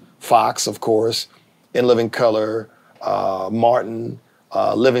comes Fox, of course, In Living Color, Martin,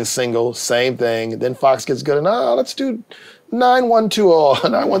 Living Single, same thing. Then Fox gets good, and let's do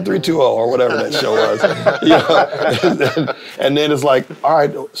 9120, 91320, or whatever that show was. And then it's like, all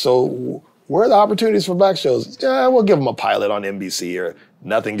right, so where are the opportunities for black shows? Yeah, we'll give them a pilot on NBC, or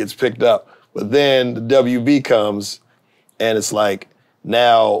nothing gets picked up. But then the WB comes, and it's like,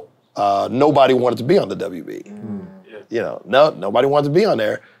 now nobody wanted to be on the WB. Nobody wanted to be on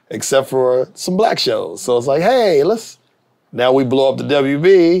there except for some black shows. So it's like, hey, now we blow up the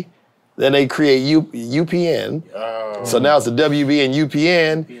WB, then they create UPN. So now it's the WB and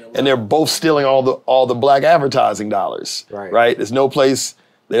UPN, and they're both stealing all the black advertising dollars. Right? There's no place,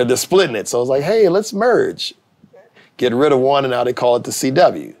 they're splitting it. So it's like, hey, let's merge. Get rid of one, and now they call it the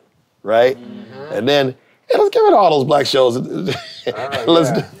CW, right? And then, hey, let's get rid of all those black shows.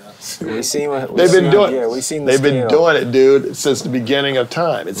 They've been doing it, dude, since the beginning of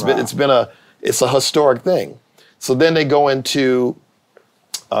time. It's a historic thing. So then they go into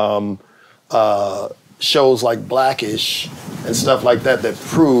shows like Blackish and stuff like that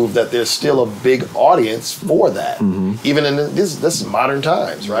prove that there's still a big audience for that, even in this is modern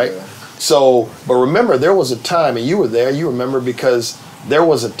times, right? So, but remember, there was a time, and you were there. You remember because there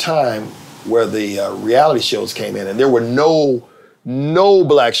was a time where the reality shows came in, and there were no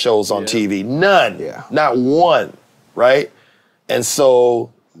black shows on TV, none, not one, right? And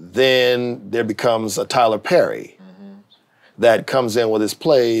so then there becomes a Tyler Perry. that comes in with his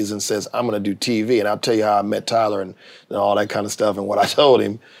plays and says, I'm going to do TV. And I'll tell you how I met Tyler and all that kind of stuff and what I told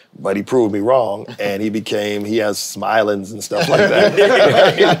him. But he proved me wrong. And he has some islands and stuff like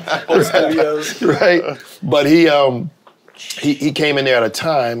that. Right? But he came in there at a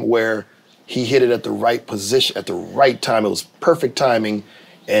time where he hit it at the right position, at the right time. It was perfect timing.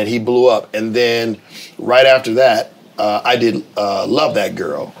 And he blew up. And then right after that, I did Love That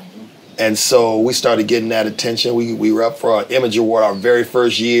Girl. And so we started getting that attention. We were up for an Image Award our very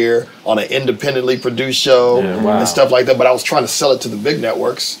first year on an independently produced show and stuff like that. But I was trying to sell it to the big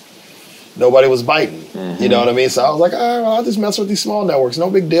networks. Nobody was biting. You know what I mean? So I was like, all right, well, I'll just mess with these small networks. No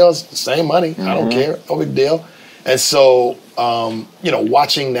big deal. It's the same money. I don't care. No big deal. And so,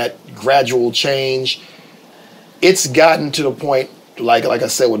 watching that gradual change, it's gotten to the point, like I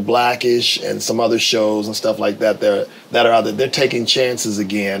said, with Blackish and some other shows and stuff like that, that are out there, they're taking chances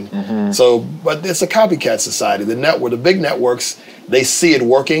again. So, but it's a copycat society. The big networks, they see it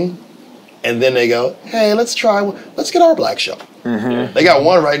working, and then they go, hey, let's get our black show. They got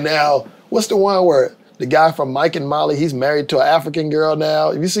one right now. What's the one where the guy from Mike and Molly, he's married to an African girl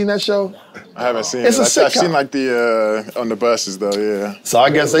now? Have you seen that show? I haven't seen It's it. a sitcom. I've seen like the on the buses though, yeah. So I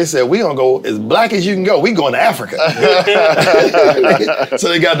guess they said, we're going to go as black as you can go. We going to Africa. So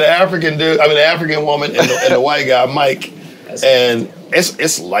they got the African woman and the white guy, Mike. And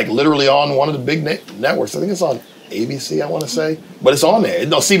it's like literally on one of the big networks. I think it's on ABC, I want to say. But it's on there.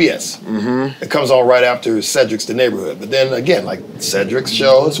 No, CBS. It comes on right after Cedric's The Neighborhood. But then again, like Cedric's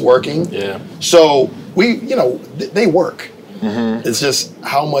show, it's working. Yeah. So they work. It's just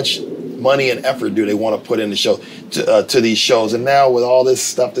how much money and effort do they want to put in the show to these shows. And now with all this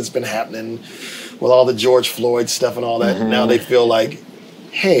stuff that's been happening, with all the George Floyd stuff and all that, now they feel like,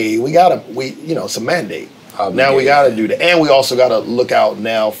 hey, it's a mandate. Now we got to do that. And we also got to look out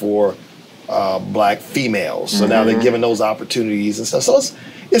now for black females. So now they're giving those opportunities and stuff. So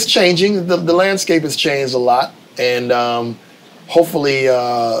it's changing. The landscape has changed a lot. And hopefully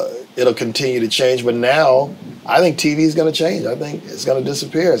it'll continue to change. But now I think TV is going to change. I think it's going to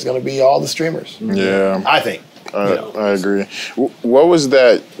disappear. It's going to be all the streamers. Yeah. I think. I agree. What was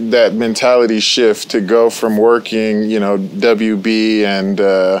that mentality shift to go from working, WB and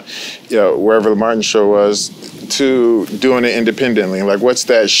wherever the Martin show was, to doing it independently? Like, what's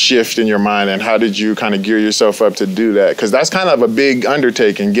that shift in your mind, and how did you kind of gear yourself up to do that? Because that's kind of a big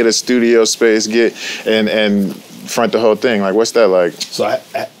undertaking. Get a studio space, and front the whole thing. Like, what's that like? So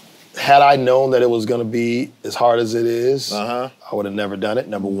had I known that it was going to be as hard as it is, I would have never done it.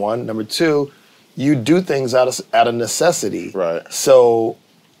 Number one. Number two, you do things out of necessity. Right. So,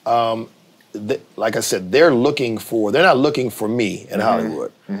 like I said, they're not looking for me in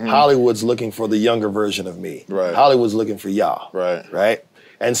Hollywood. Hollywood's looking for the younger version of me. Right. Hollywood's looking for y'all. Right. Right.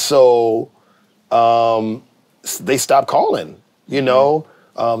 And so they stopped calling,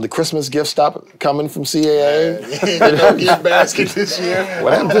 the Christmas gifts stopped coming from CAA. Gift basket this year.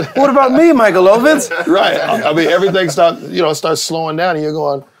 What happened to What about me, Michael Ovens? Right. I mean, everything starts slowing down, and you're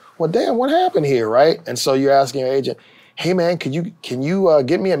going, well, damn, what happened here, right? And so you're asking your agent, hey, man, can you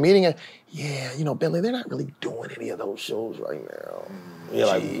get me a meeting? And, yeah, Bentley, they're not really doing any of those shows right now. And you're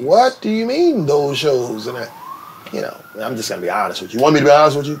like, what do you mean those shows? And I'm just gonna be honest with you. You want me to be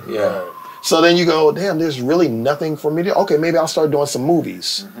honest with you? Yeah. So then you go, damn, there's really nothing for me to do. Okay, maybe I'll start doing some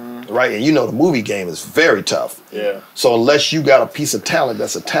movies, right? And the movie game is very tough. Yeah. So unless you got a piece of talent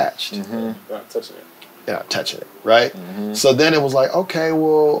that's attached, You're not touching it. you're not touching it, right? So then it was like, okay,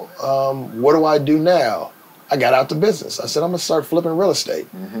 well, what do I do now? I got out the business. I said, I'm gonna start flipping real estate.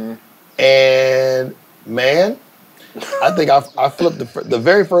 And man, I think I flipped the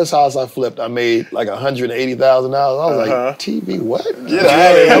very first house I flipped. I made like $180,000. I was like, TV, what? Get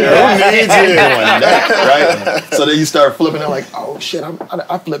out of here. Who needs it? Doing that, right? So then you start flipping. I'm like, oh shit!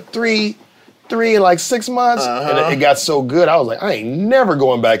 I flipped three in like 6 months, and it got so good. I was like, I ain't never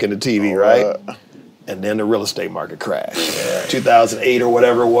going back into TV, right? And then the real estate market crashed, 2008 or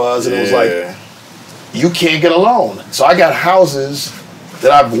whatever it was, and it was like, you can't get a loan. So I got houses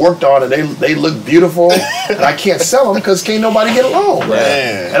that I've worked on, and they look beautiful, and I can't sell them because can't nobody get a loan.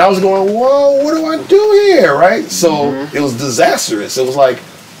 And I was going, whoa, what do I do here, right? So it was disastrous. It was like,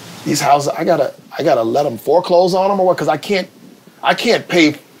 these houses, I gotta let them foreclose on them or what? Because I can't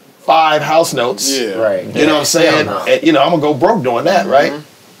pay 5 house notes. Yeah. Right. You know what I'm saying? And, I'm gonna go broke doing that, right?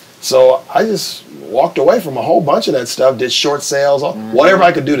 So I just walked away from a whole bunch of that stuff, did short sales, whatever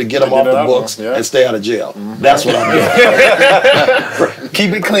I could do to get them off the books and stay out of jail. That's what I'm doing.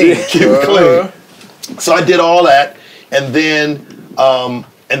 Keep it clean. Keep it clean. So I did all that, and then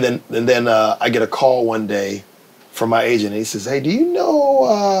I get a call one day from my agent, and he says, "Hey, do you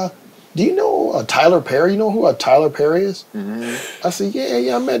know do you know Tyler Perry? You know who Tyler Perry is? I said,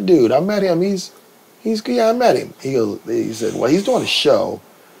 yeah, I met dude. I met him. He's yeah, I met him. He said, well, he's doing a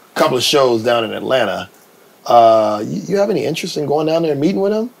couple of shows down in Atlanta. You have any interest in going down there and meeting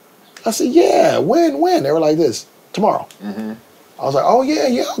with him? I said, yeah, when? They were like this, tomorrow. I was like, oh,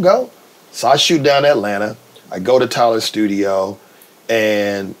 yeah, I'll go. So I shoot down to Atlanta. I go to Tyler's studio,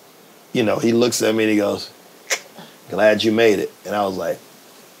 and, he looks at me and he goes, glad you made it. And I was like,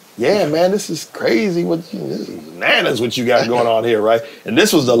 yeah, man, this is crazy. This is bananas what you got going on here, right? And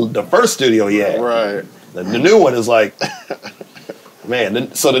this was the first studio he had. Right. The new one is like,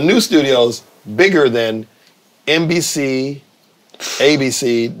 man, so the new studio's bigger than NBC,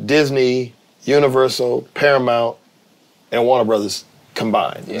 ABC, Disney, Universal, Paramount, and Warner Brothers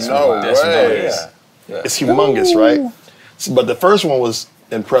combined. Yeah. No way. Yeah. It's humongous, right? But the first one was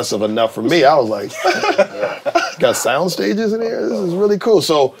impressive enough for me. I was like, got sound stages in here? This is really cool.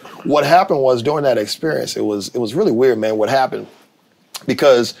 So what happened was during that experience, it was really weird, man, what happened.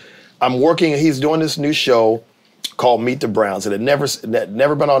 Because I'm working, he's doing this new show called Meet the Browns. It had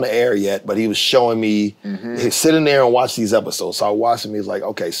never been on the air yet, but he was showing me, he's sitting there and watch these episodes. So I watched him, he was like,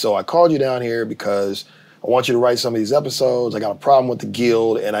 okay, so I called you down here because I want you to write some of these episodes. I got a problem with the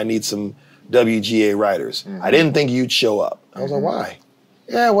Guild and I need some WGA writers. I didn't think you'd show up. I was like, why?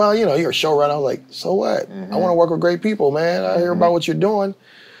 Yeah, well, you're a showrunner. I was like, so what? I want to work with great people, man. I hear about what you're doing.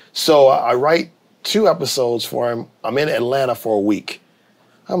 So I write 2 episodes for him. I'm in Atlanta for a week.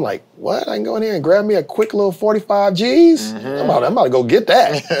 I'm like, what? I can go in here and grab me a quick little 45 G's? I'm about to go get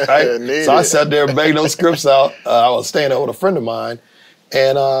that, right? So I sat there and banged those scripts out. I was staying there with a friend of mine,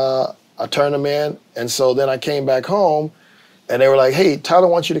 and I turned them in. And so then I came back home, and they were like, hey, Tyler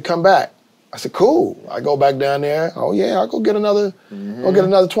wants you to come back. I said, cool. I go back down there. Oh yeah, I'll go get another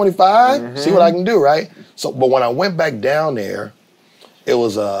 25, see what I can do, right? So, but when I went back down there, it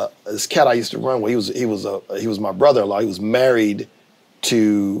was this cat I used to run with. He was my brother-in-law. He was married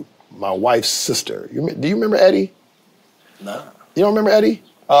to my wife's sister. Do you remember Eddie? Nah. You don't remember Eddie?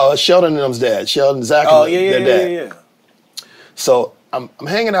 Sheldon and them's dad. Sheldon, Zach, and their dad. Yeah. So I'm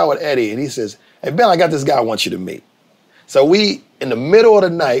hanging out with Eddie, and he says, hey, Ben, I got this guy I want you to meet. So in the middle of the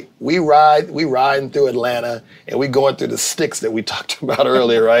night, we riding through Atlanta, and we going through the sticks that we talked about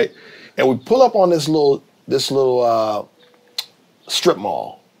earlier, right? And we pull up on this little strip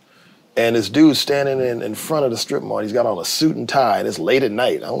mall. And this dude's standing in front of the strip mall. He's got on a suit and tie, and it's late at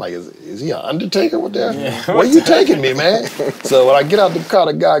night. I'm like, is he an Undertaker? What the? Yeah. Where you taking me, man? So when I get out the car,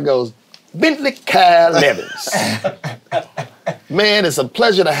 the guy goes, Bentley Kyle Evans. Man, it's a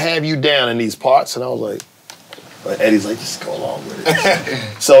pleasure to have you down in these parts. And I was like, but Eddie's like, just go along with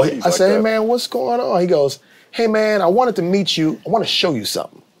it. So I said, hey, man, what's going on? He goes, hey, man, I wanted to meet you. I want to show you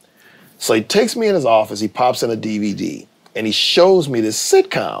something. So he takes me in his office. He pops in a DVD, and he shows me this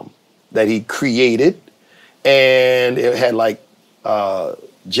sitcom that he created, and it had like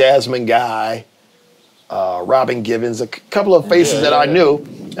Jasmine Guy, Robin Givens, a couple of faces that I knew,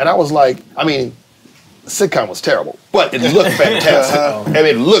 and I was like, the sitcom was terrible, but it looked fantastic, and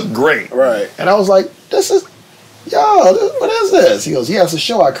it looked great. Right. And I was like, what is this? He goes, yeah, it's a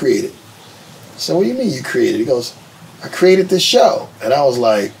show I created. So what do you mean you created? He goes, I created this show. And I was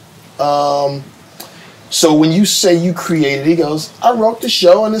like, so when you say you created, he goes, I wrote the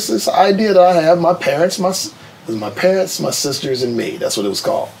show, and this is this idea that I have, my parents, my sisters, and me. That's what it was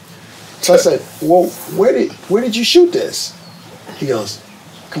called. So I said, well, where did you shoot this? He goes,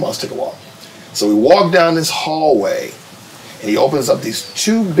 come on, let's take a walk. So we walk down this hallway, and he opens up these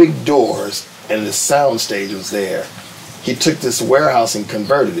 2 big doors, and the sound stage was there. He took this warehouse and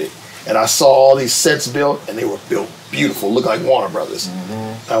converted it. And I saw all these sets built, and they were built beautiful, looked like Warner Brothers.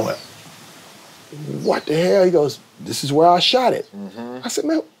 I went, what the hell? He goes, this is where I shot it. I said,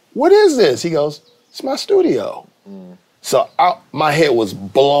 man, what is this? He goes, it's my studio. So my head was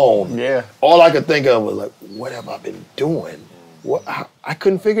blown. Yeah. All I could think of was like, what have I been doing? I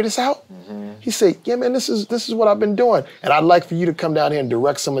couldn't figure this out. He said, yeah, man, this is what I've been doing. And I'd like for you to come down here and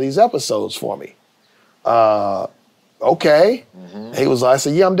direct some of these episodes for me. Okay. He was like, I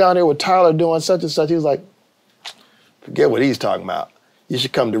said, yeah, I'm down here with Tyler doing such and such. He was like, forget what he's talking about. You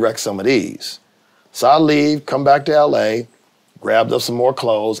should come direct some of these. So I leave, come back to LA, grabbed up some more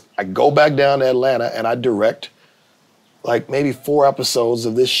clothes. I go back down to Atlanta, and I direct like maybe 4 episodes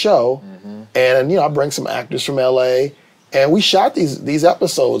of this show. And I bring some actors from LA, and we shot these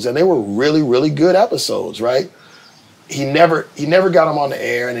episodes, and they were really, really good episodes, right? He never got them on the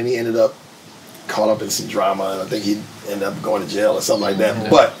air, and then he ended up caught up in some drama, and I think he ended up going to jail or something like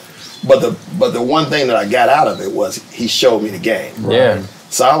that. But the one thing that I got out of it was he showed me the game. Yeah.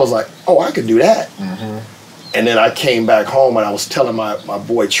 So I was like, oh, I could do that. And then I came back home and I was telling my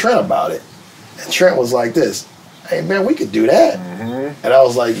boy Trent about it. And Trent was like this, hey man, we could do that. And I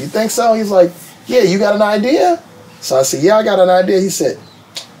was like, you think so? He's like, yeah, you got an idea? So I said, yeah, I got an idea. He said,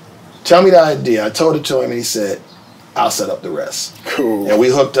 tell me the idea. I told it to him and he said, I'll set up the rest. Cool. And we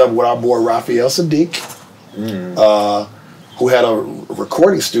hooked up with our boy Raphael Sadiq, who had a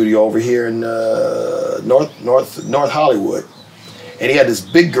recording studio over here in North Hollywood. And he had this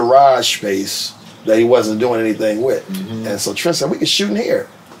big garage space that he wasn't doing anything with. And so Trent said, we can shoot in here.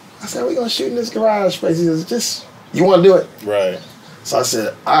 I said, we're going to shoot in this garage space. He says, just, you want to do it? Right. So I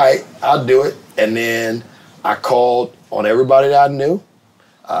said, all right, I'll do it. And then I called on everybody that I knew.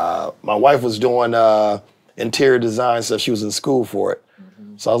 My wife was doing interior design stuff. She was in school for it.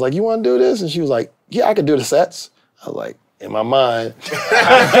 So I was like, you want to do this? And she was like, yeah, I can do the sets. I was like, in my mind,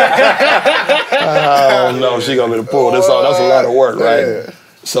 I don't know if she's going to be able to pull this off. That's a lot of work, right? Yeah.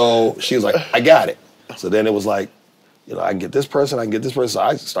 So she was like, I got it. So then it was like, you know, I can get this person, I can get this person. So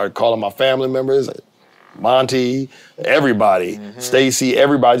I started calling my family members, Monty, everybody, Stacy,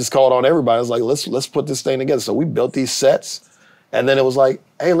 everybody, just called on everybody. I was like, let's put this thing together. So we built these sets, and then it was like,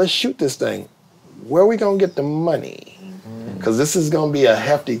 hey, let's shoot this thing. Where are we gonna get the money? Because this is gonna be a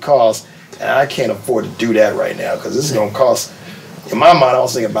hefty cost, and I can't afford to do that right now, because this is gonna cost, in my mind, I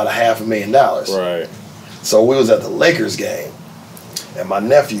was thinking about $500,000. Right. So we was at the Lakers game, and my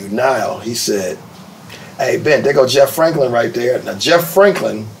nephew, Niall, he said, hey, Ben, there go Jeff Franklin right there. Now, Jeff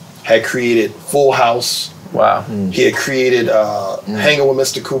Franklin had created Full House. Wow. He had created Hanging with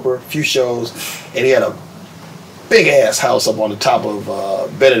Mr. Cooper, a few shows, and he had a big-ass house up on the top of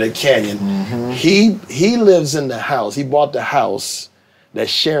Benedict Canyon. He lives in the house. He bought the house that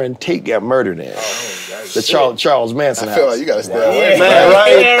Sharon Tate got murdered in. The Charles Manson house. I feel like you got to stay away from Man, that.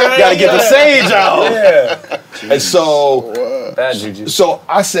 right? Got to get the sage out. And so... Bad juju. So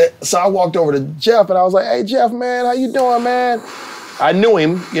I walked over to Jeff and I was like, hey, Jeff, man, how you doing, man? I knew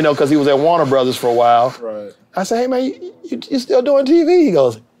him, you know, because he was at Warner Brothers for a while. Right. I said, hey, man, you still doing TV? He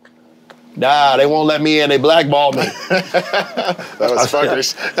goes, nah, they won't let me in. They blackballed me. That was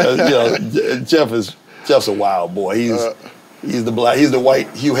fuckers. You know, Jeff's a wild boy. He's the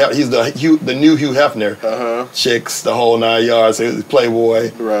white Hugh he's the new Hugh Hefner. Chicks, the whole 9 yards. So he was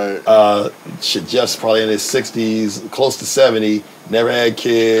Playboy. Right. Jeff's probably in his 60s, close to 70, never had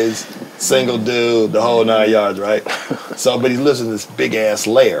kids, single dude, the whole 9 yards, right? So, but he lives in this big ass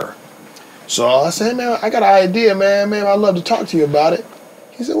lair. So I said, hey, man, I got an idea, man. I'd love to talk to you about it.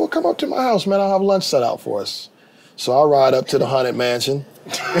 He said, well, come up to my house, man. I'll have lunch set out for us. So I ride up to the Haunted Mansion.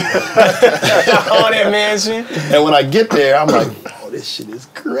 Haunted Mansion. And when I get there, I'm like, oh, this shit is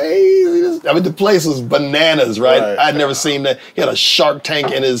crazy. I mean, the place was bananas, right? I'd never seen that. He had a Shark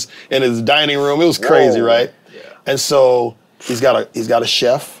Tank in his dining room. It was crazy, right? Yeah. And so he's got a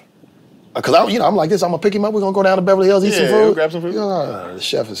chef. Cause I'm like this. I'm gonna pick him up. We're gonna go down to Beverly Hills, eat some food. Grab some food. The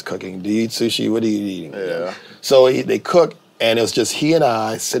chef is cooking. Do you eat sushi? What are you eating? Yeah. So they cook, and it was just he and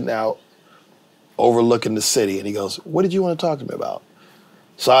I sitting out, overlooking the city. And he goes, "What did you want to talk to me about?"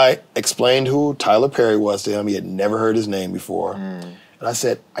 So I explained who Tyler Perry was to him. He had never heard his name before. And I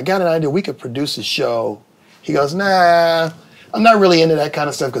said, I got an idea. We could produce a show. He goes, nah, I'm not really into that kind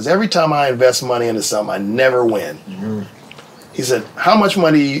of stuff because every time I invest money into something, I never win. He said, how much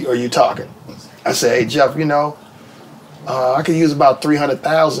money are you talking? I said, hey, Jeff, you know, I could use about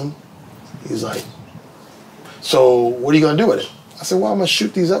 $300,000. He's like, so what are you going to do with it? I said, well, I'm going to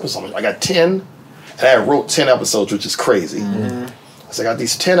shoot these episodes. I got 10, and I wrote 10 episodes, which is crazy. So I got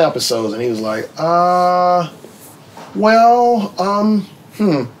these 10 episodes, and he was like, I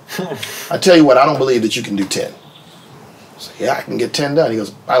tell you what, I don't believe that you can do 10. I said, yeah, I can get 10 done. He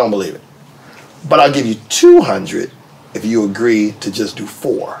goes, I don't believe it. But I'll give you 200 if you agree to just do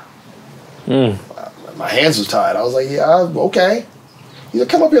 4. My hands was tied. I was like, yeah, okay. He said,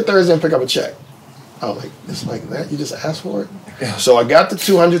 come up here Thursday and pick up a check. I was like, it's like that? You just asked for it? Yeah. So I got the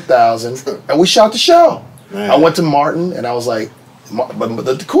 200,000, and we shot the show. Man. I went to Martin, and I was like, but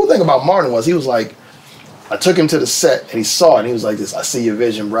the cool thing about Martin was he was like, I took him to the set and he saw it and he was like this, I see your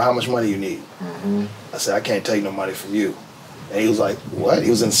vision, bro, how much money you need? I said, I can't take no money from you. And he was like, what? He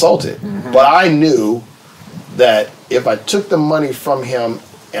was insulted. But I knew that if I took the money from him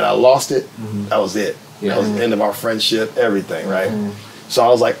and I lost it, that was it. That was the end of our friendship, everything, right? So I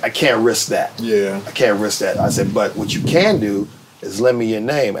was like, I can't risk that. I can't risk that. I said, but what you can do is lend me your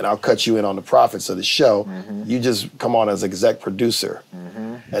name and I'll cut you in on the profits of the show. You just come on as exec producer.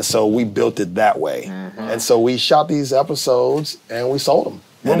 And so we built it that way. And so we shot these episodes and we sold them.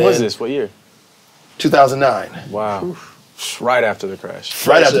 When was this? What year? 2009. Wow. Right after the crash.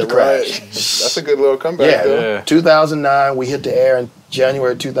 Right after the crash. That's a good little comeback. Yeah. 2009, we hit the air in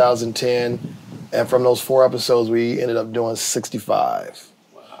January 2010. And from those 4 episodes, we ended up doing 65.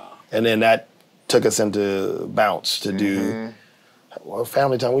 Wow. And then that took us into Bounce to do, well,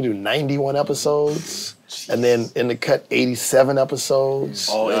 Family Time, we do 91 episodes. Jeez. And then in the cut, 87 episodes.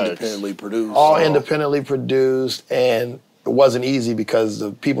 All independently produced. All independently produced. And it wasn't easy because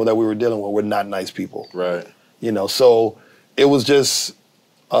the people that we were dealing with were not nice people. Right. You know, so it was just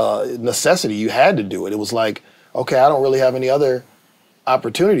necessity. You had to do it. It was like, okay, I don't really have any other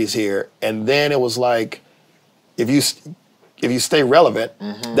opportunities here. And then it was like, if you stay relevant,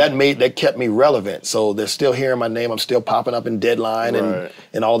 that kept me relevant. So they're still hearing my name. I'm still popping up in Deadline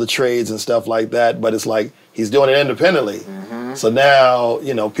and all the trades and stuff like that. But it's like he's doing it independently. So now,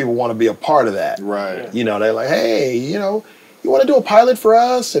 you know, people want to be a part of that. Right. You know, they're like, hey, you know, you want to do a pilot for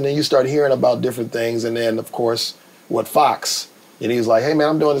us? And then you start hearing about different things. And then, of course, what Fox. And he's like, hey, man,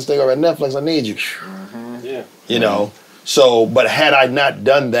 I'm doing this thing over at Netflix. I need you. Yeah. You know, so, but had I not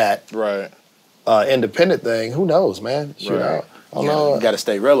done that independent thing, who knows, man? Shoot, I don't know. You got to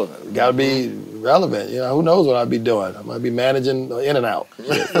stay relevant. Got to be relevant. You know, who knows what I'd be doing? I might be managing In and Out.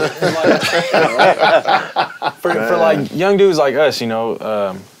 For like young dudes like us, you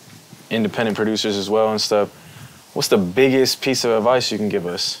know, independent producers as well and stuff, what's the biggest piece of advice you can give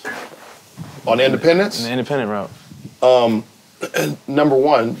us? On independence? In the independent route. Number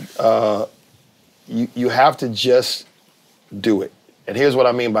one, you have to just do it. And here's what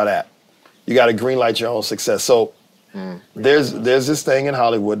I mean by that. You got to green light your own success. So there's this thing in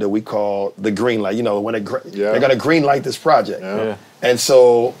Hollywood that we call the green light. You know, when they're going to green light this project. Yeah. And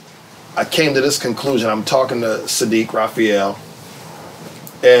so I came to this conclusion. I'm talking to Sadiq Raphael,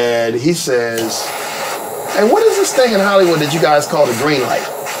 and he says, hey, what is this thing in Hollywood that you guys call the green light?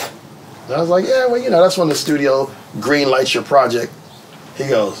 And I was like, yeah, well, you know, that's when the studio green lights your project. He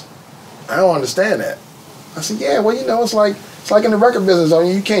goes, I don't understand that. I said, yeah, well, you know, it's like in the record business. I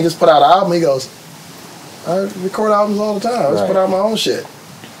mean, you can't just put out an album. He goes, I record albums all the time. I just put out my own shit.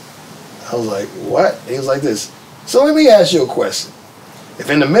 I was like, what? He was like this. So let me ask you a question. If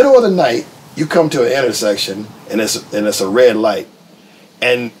in the middle of the night you come to an intersection and it's a red light,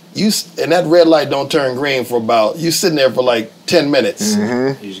 and that red light don't turn green for you sitting there for like 10 minutes.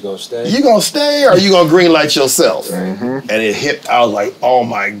 You just gonna stay? You gonna stay, or you gonna green light yourself? And it hit. I was like, oh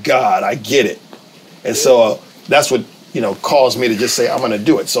my God, I get it. And so that's what, you know, caused me to just say, I'm going to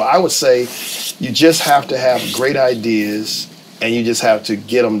do it. So I would say you just have to have great ideas, and you just have to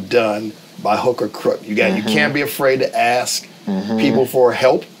get them done by hook or crook. You can't be afraid to ask people for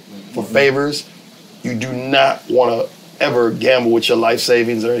help, for favors. You do not want to ever gamble with your life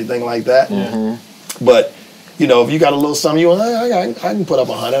savings or anything like that. But, you know, if you got a little something, I can put up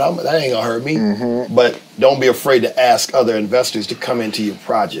 100. That ain't going to hurt me. But don't be afraid to ask other investors to come into your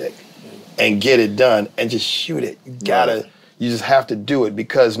project and get it done and just shoot it. You just have to do it,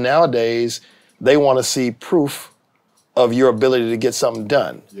 because nowadays they want to see proof of your ability to get something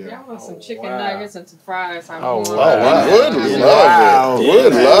done. Yeah, I want some chicken nuggets and some fries. Would love it. Would love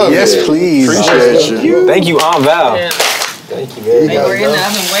it. Yes, please. Appreciate you. Thank you, Aunt Val. Yeah. Thank you, They man. were in the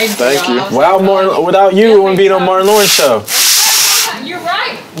oven waiting for Thank you. y'all. Without you, it wouldn't be no Martin Lawrence show. You're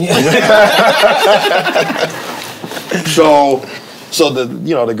right. So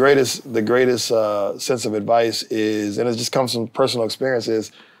the greatest sense of advice is, and it just comes from personal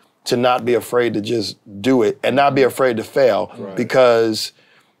experiences, to not be afraid to just do it and not be afraid to fail. Because,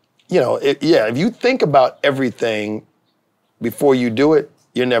 you know, if you think about everything before you do it,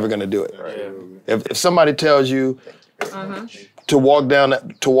 you're never going to do it. If somebody tells you to walk down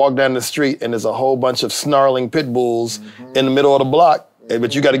the street and there's a whole bunch of snarling pit bulls in the middle of the block,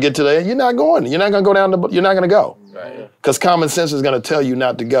 but you got to get to there, you're not going. You're not going to go down. You're not going to go. Because common sense is going to tell you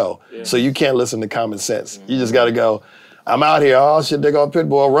not to go. So you can't listen to common sense. You just got to go, I'm out here. Oh shit, they got a pit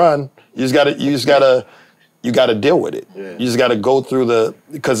bull, run. You got to deal with it. You just got to go through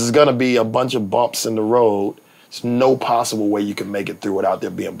because it's going to be a bunch of bumps in the road. There's no possible way you can make it through without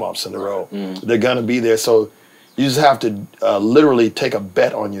there being bumps in the road. They're going to be there. So you just have to literally take a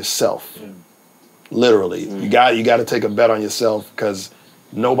bet on yourself. Literally. You got to take a bet on yourself, because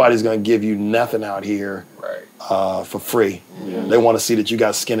nobody's going to give you nothing out here for free. They want to see that you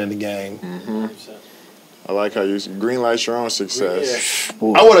got skin in the game. I like how you green light your own success. I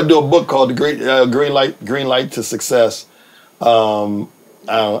want to do a book called The Green Light to Success. I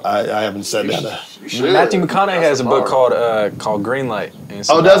haven't said that. Matthew McConaughey has a book called Green Light. And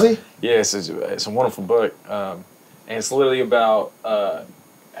Oh, does he? Yes, it's a wonderful book, and it's literally about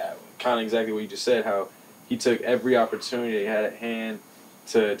kind of exactly what you just said. How he took every opportunity he had at hand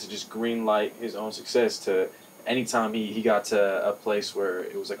to just green light his own success. To anytime he got to a place where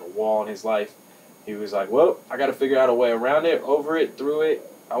it was like a wall in his life, he was like, well, I got to figure out a way around it, over it, through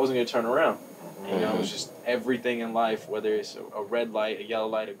it. I wasn't gonna turn around. You know, it's just everything in life, whether it's a red light, a yellow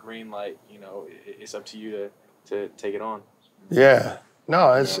light, a green light. You know, it's up to you to take it on. Yeah.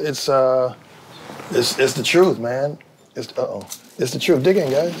 No, it's the truth, man. It's the truth. Dig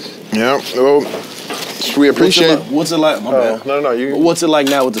in, guys. Yeah. Well, we appreciate. What's it like? My bad. No. You. What's it like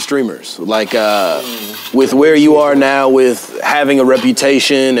now with the streamers? Like, with where you are now, with having a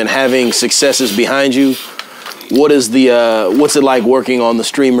reputation and having successes behind you, what's it like working on the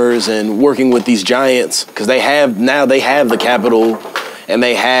streamers and working with these giants? Because they have the capital and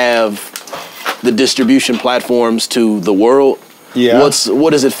they have the distribution platforms to the world. Yeah.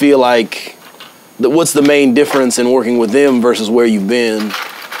 What does it feel like? What's the main difference in working with them versus where you've been,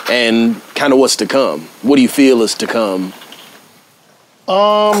 and kind of what's to come? What do you feel is to come?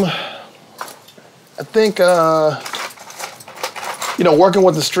 I think working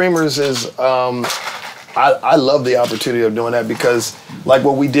with the streamers is I love the opportunity of doing that, because like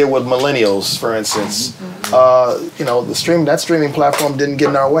what we did with millennials, for instance, that streaming platform didn't get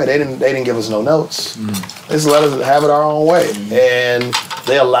in our way. They didn't give us no notes. They just let us have it our own way, and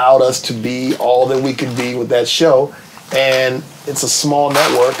they allowed us to be all that we could be with that show. And it's a small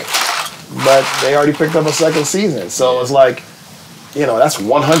network, but they already picked up a second season, so it's like, that's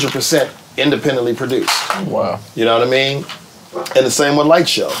 100% independently produced. Wow. You know what I mean? And the same with Light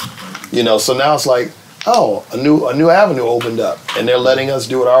Show. So now it's like, oh, a new avenue opened up, and they're letting us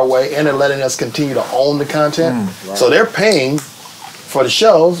do it our way, and they're letting us continue to own the content. Right. So they're paying for the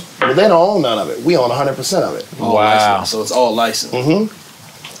shows, but they don't own none of it. We own 100% of it. Wow. Licensed. So it's all licensed. Mm-hmm.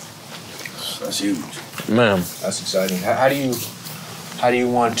 That's huge. Man. That's exciting. How do you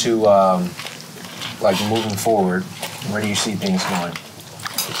want to, moving forward, where do you see things going?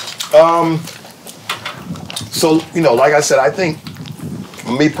 So, like I said, I think,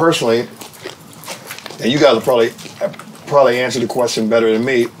 me personally, and you guys will probably answer the question better than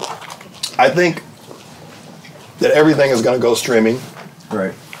me, I think that everything is going to go streaming.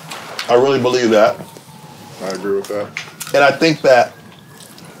 Right. I really believe that. I agree with that. And I think that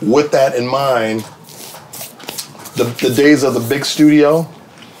with that in mind, the days of the big studio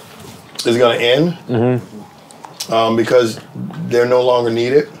is going to end. Mm-hmm. Because they're no longer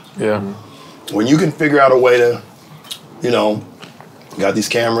needed. Yeah. When you can figure out a way to, got these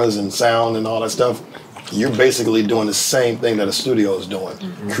cameras and sound and all that stuff, you're basically doing the same thing that a studio is doing,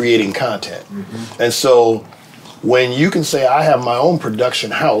 creating content. Mm-hmm. And so when you can say, I have my own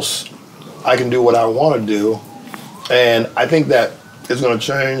production house, I can do what I want to do, and I think that it's going to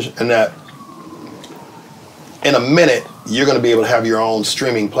change, and that in a minute, you're going to be able to have your own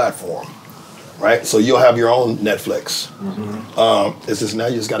streaming platform, right? So you'll have your own Netflix. Mm-hmm. It's just now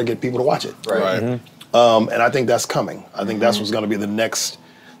you just got to get people to watch it. Right. Mm-hmm. And I think that's coming. I think that's what's going to be the next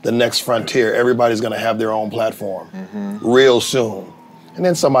frontier. Everybody's going to have their own platform real soon. And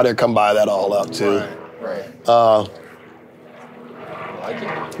then somebody will come buy that all up too. Right. But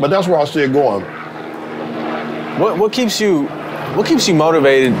that's where I see it going. What keeps you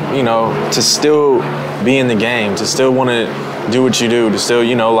motivated, to still be in the game, to still want to do what you do, to still,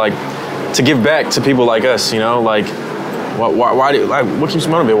 to give back to people like us, why what keeps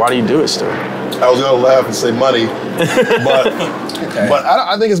you motivated? Why do you do it still? I was gonna laugh and say money, but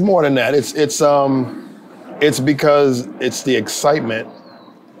I think it's more than that. It's because it's the excitement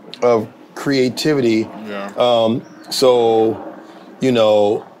of creativity. Yeah. So,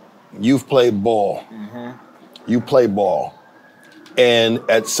 you've played ball. Mm-hmm. You play ball, and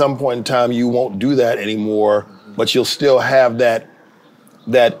at some point in time, you won't do that anymore. But you'll still have that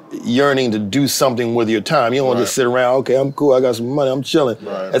yearning to do something with your time. You don't want to just sit around, okay, I'm cool, I got some money, I'm chilling.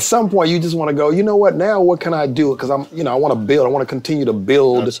 Right. At some point, you just want to go, you know what, now what can I do? Because I want to build, I want to continue to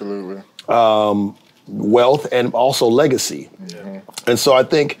build wealth and also legacy. Yeah. And so I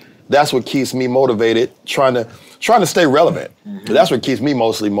think that's what keeps me motivated, trying to stay relevant. Mm-hmm. That's what keeps me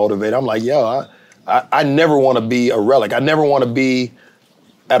mostly motivated. I'm like, I never want to be a relic. I never want to be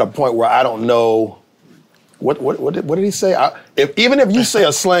at a point where I don't know. What did he say? Even if you say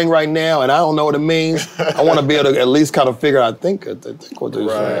a slang right now and I don't know what it means, I want to be able to at least kind of figure out, I think what they're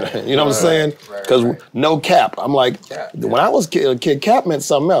saying. You know what I'm saying? Because no cap. I'm like, when I was a kid, cap meant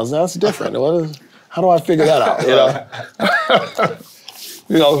something else. Now it's different. How do I figure that out?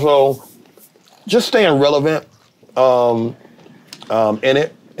 So just staying relevant in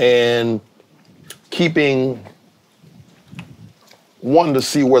it and wanting to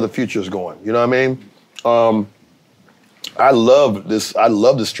see where the future is going. You know what I mean? I love this. I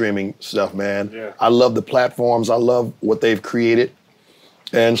love the streaming stuff, man. Yeah. I love the platforms. I love what they've created.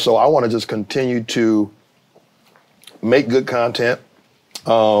 And so I want to just continue to make good content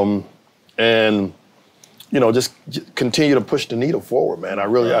and just continue to push the needle forward, man. I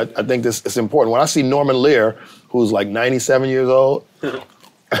really, I think this is important. When I see Norman Lear, who's like 97 years old,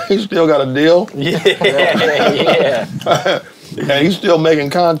 he still got a deal. Yeah. And he's still making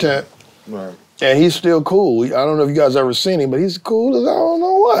content. Right. And he's still cool. I don't know if you guys ever seen him, but he's cool as I don't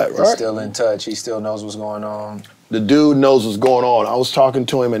know what, right? He's still in touch. He still knows what's going on. The dude knows what's going on. I was talking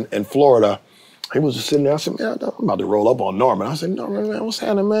to him in Florida. He was just sitting there. I said, man, I'm about to roll up on Norman. I said, Norman, man, what's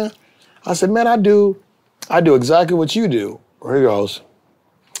happening, man? I said, man, I do exactly what you do. He goes,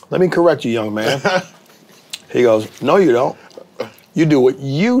 let me correct you, young man. He goes, no, you don't. You do what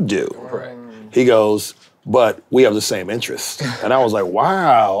you do. Right. He goes, but we have the same interests. And I was like,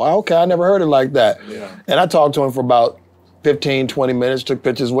 wow, okay, I never heard it like that. Yeah. And I talked to him for about 15, 20 minutes, took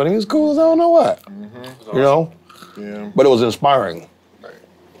pictures with him. He was cool as I don't know what. You know? Yeah. But it was inspiring. Right.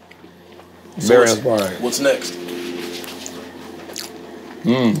 Very inspiring. What's next?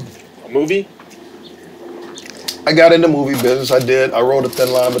 A movie? I got into movie business. I wrote A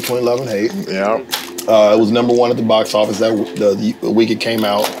Thin Line Between Love and Hate. Yeah. It was #1 at the box office the week it came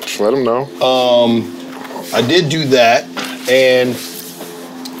out. Just let them know. I did do that, and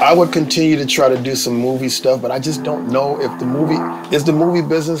I would continue to try to do some movie stuff, but I just don't know if the movie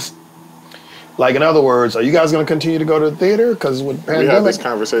business, like, in other words, are you guys going to continue to go to the theater? Because with We have pandemic, this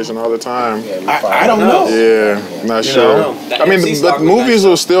conversation all the time. I don't know. Yeah, not sure. That I mean, MC the stock was movies nice.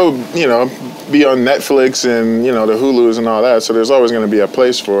 will still, be on Netflix and, the Hulus and all that. So there's always going to be a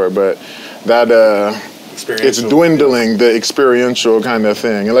place for it. But that, it's Experiential. dwindling, the experiential kind of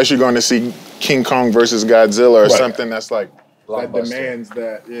thing. Unless you're going to see King Kong versus Godzilla or Right. something that's like, that Blockbuster. demands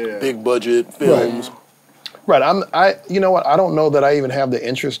that, yeah. Big budget films. Right. You know what? I don't know that I even have the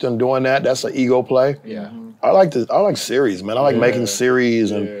interest in doing that. That's an ego play. Yeah. I like series, man. I like making series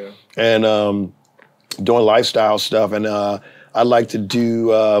and doing lifestyle stuff, and I'd like to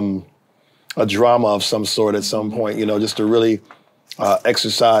do a drama of some sort at some point. Just to really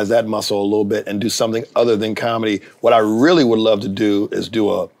exercise that muscle a little bit and do something other than comedy. What I really would love to do is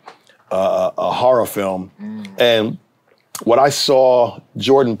do a horror film, and what I saw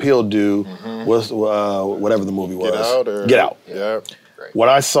Jordan Peele do was whatever the movie was. Get Out? Or, Get Out. Yeah. What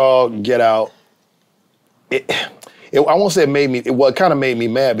I saw Get Out, I won't say it made me, it kind of made me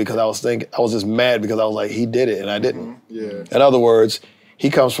mad because I was just mad because I was like, he did it and I didn't. Yeah. In other words,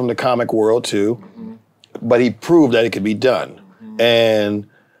 he comes from the comic world too, but he proved that it could be done. And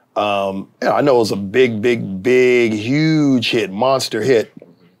I know it was a big, huge hit, monster hit.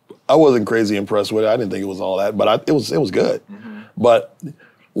 I wasn't crazy impressed with it. I didn't think it was all that, but it was good. But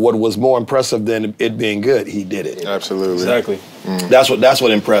what was more impressive than it being good, he did it. Absolutely. Exactly. That's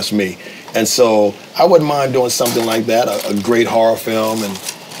what impressed me. And so I wouldn't mind doing something like that, a great horror film, and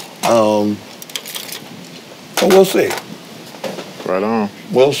but we'll see. Right on.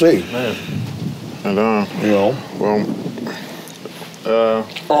 We'll see. Right on. Well,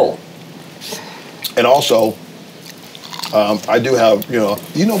 And also, I do have,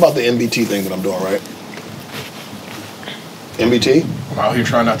 you know about the MBT thing that I'm doing, right? MBT? I'm out here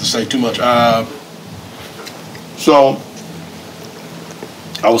trying not to say too much. So,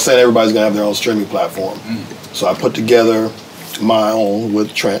 I was saying everybody's gonna have their own streaming platform. So I put together my own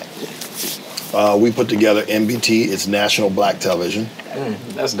with Trent. We put together MBT, it's National Black Television.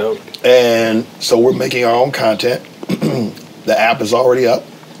 That's dope. And so we're making our own content. The app is already up.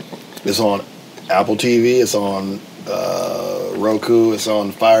 It's on Apple TV, it's on Roku, it's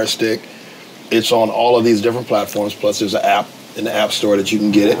on Fire Stick. It's on all of these different platforms, plus there's an app in the App Store that you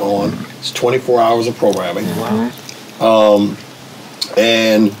can get it on. It's 24 hours of programming.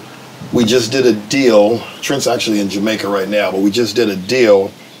 And we just did a deal. Trent's actually in Jamaica right now, but we just did a deal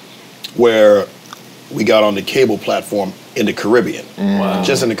where we got on the cable platform in the Caribbean.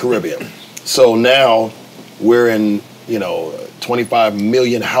 Just in the Caribbean. So now we're in, 25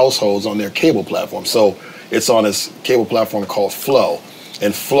 million households on their cable platform. So it's on this cable platform called Flow.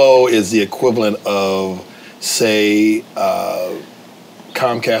 And Flow is the equivalent of, say,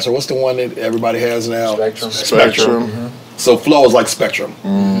 Comcast, or what's the one that everybody has now? Spectrum. So Flow is like Spectrum,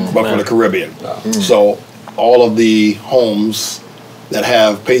 but for the Caribbean. So all of the homes that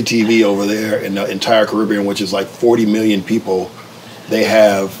have pay TV over there in the entire Caribbean, which is like 40 million people, they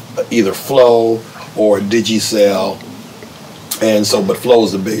have either Flow or Digicel. And so, but Flow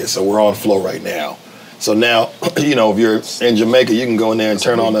is the biggest, so we're on Flow right now. So now, if you're in Jamaica, you can go in there and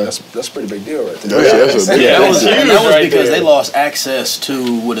turn on the... That's a pretty big deal right there. That's a big that was right because there. they lost access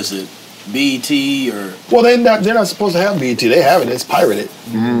to, what is it, BT or... Well, they're not supposed to have BT. They have it. It's pirated.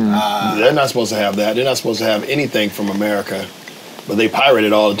 They're not supposed to have that. They're not supposed to have anything from America. But they pirate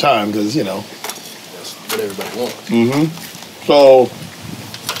it all the time because, That's what everybody wants. So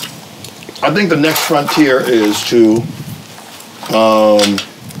I think the next frontier is to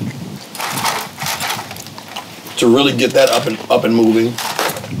really get that up and moving.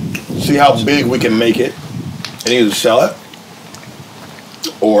 See how big we can make it, and either sell it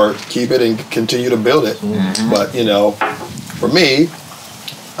or keep it and continue to build it. But you know, for me,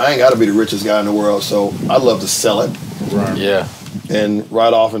 I ain't got to be the richest guy in the world, so I love to sell it. Right. Yeah. And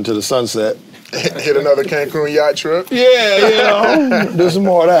ride off into the sunset. Hit another Cancun yacht trip. Yeah, you know, do some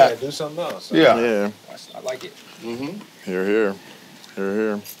more of Yeah, that. do something else. Yeah. Yeah. I like it. Here.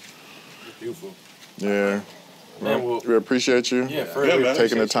 Beautiful. Yeah. Man, well, We appreciate you. yeah, for real, man.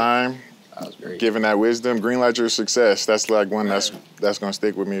 Taking the time, That was great. giving that wisdom. Greenlight your success. That's like one that's gonna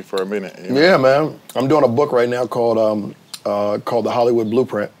stick with me for a minute. You know? Yeah, man. I'm doing a book right now called The Hollywood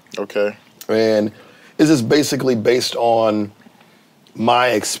Blueprint. Okay. And it's just basically based on my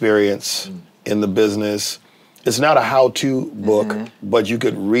experience in the business. It's not a how-to book, but you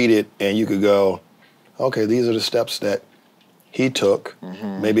could read it and you could go, okay, these are the steps that he took.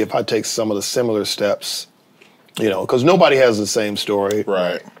 Maybe if I take some of the similar steps, you know, because nobody has the same story.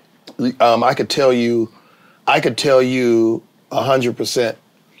 Right. I could tell you 100%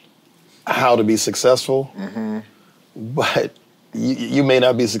 how to be successful, but you may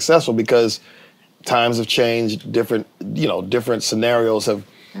not be successful because times have changed. Different scenarios have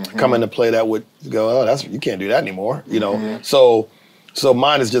come into play that would go, oh, you can't do that anymore. You know, so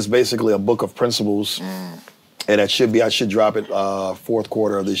mine is just basically a book of principles, and I should drop it fourth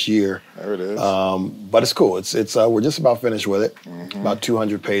quarter of this year. There it is. But it's cool. It's we're just about finished with it. About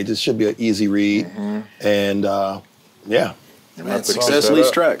 200 pages. Should be an easy read, and yeah, Man, success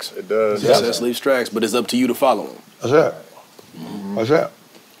leaves tracks. It does. Success leaves tracks, but it's up to you to follow them. that's it. That's it.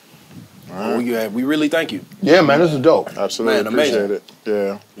 We really thank you. Yeah, man, this is dope. Absolutely. Man, amazing. Appreciate it.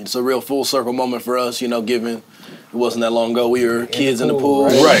 Yeah. It's a real full circle moment for us, you know, given it wasn't that long ago we were kids in the pool.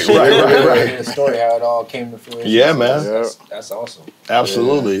 Right. The story, how it all came to fruition. Yeah, man. That's awesome.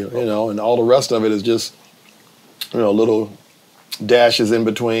 Absolutely. You know, and all the rest of it is just, little dashes in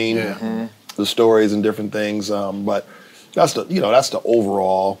between the stories and different things. But that's the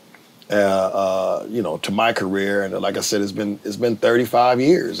overall, to my career. And like I said, it's been 35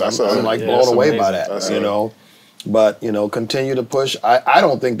 years. I'm like blown away by that, That's But, continue to push. I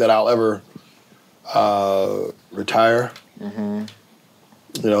don't think that I'll ever retire.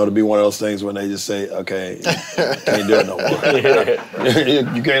 To be one of those things when they just say, okay, you can't do it no more.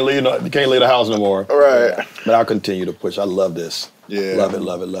 you can't leave the house no more. All right. But I'll continue to push. I love this. Yeah. Love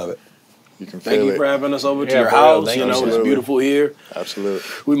it. You can Thank feel you it. for having us over to Yeah, your for real. house. Thank You you. know, it's Absolutely. beautiful here.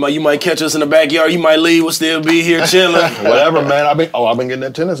 Absolutely. You might catch us in the backyard. You might leave. We'll still be here chilling. Whatever, man. I've been getting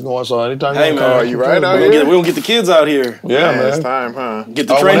that tennis going, so anytime Hey, you man. want to Are you right out We here? don't get the kids out here. Yeah, man. It's time, huh? Get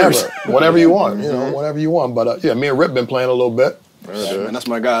the trainers. Whatever you want, whatever you want. But me and Rip been playing a little bit. There it Man, is. that's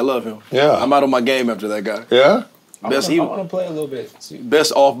my guy. I love him. Yeah. I'm out on my game after that guy. Yeah? I Best want to play a little bit.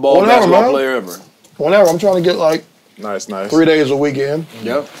 best off-ball Whatever, basketball man. player ever. Whenever. I'm trying to get like Nice. 3 days a weekend.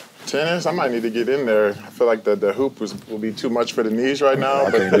 Yep. Tennis, I might need to get in there. I feel like the hoop will be too much for the knees right now.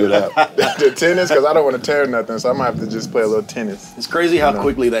 I can't do that. The tennis, because I don't want to tear nothing, so I might have to just play a little tennis. It's crazy how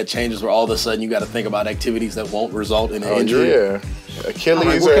quickly that changes where all of a sudden you got to think about activities that won't result in an injury. Yeah.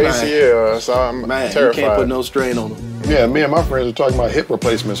 Achilles what or can I- ACL, so I'm Man, terrified. you can't put no strain on them. Yeah, me and my friends are talking about hip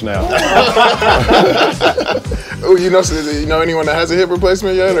replacements now. Oh, you know anyone that has a hip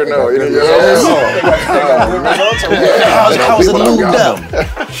replacement yet, or no? Any of your homies? How's it lubed up?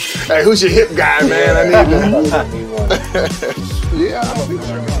 Hey, who's your hip guy, man? I need to. Yeah, I don't think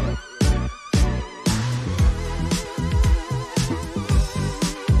so.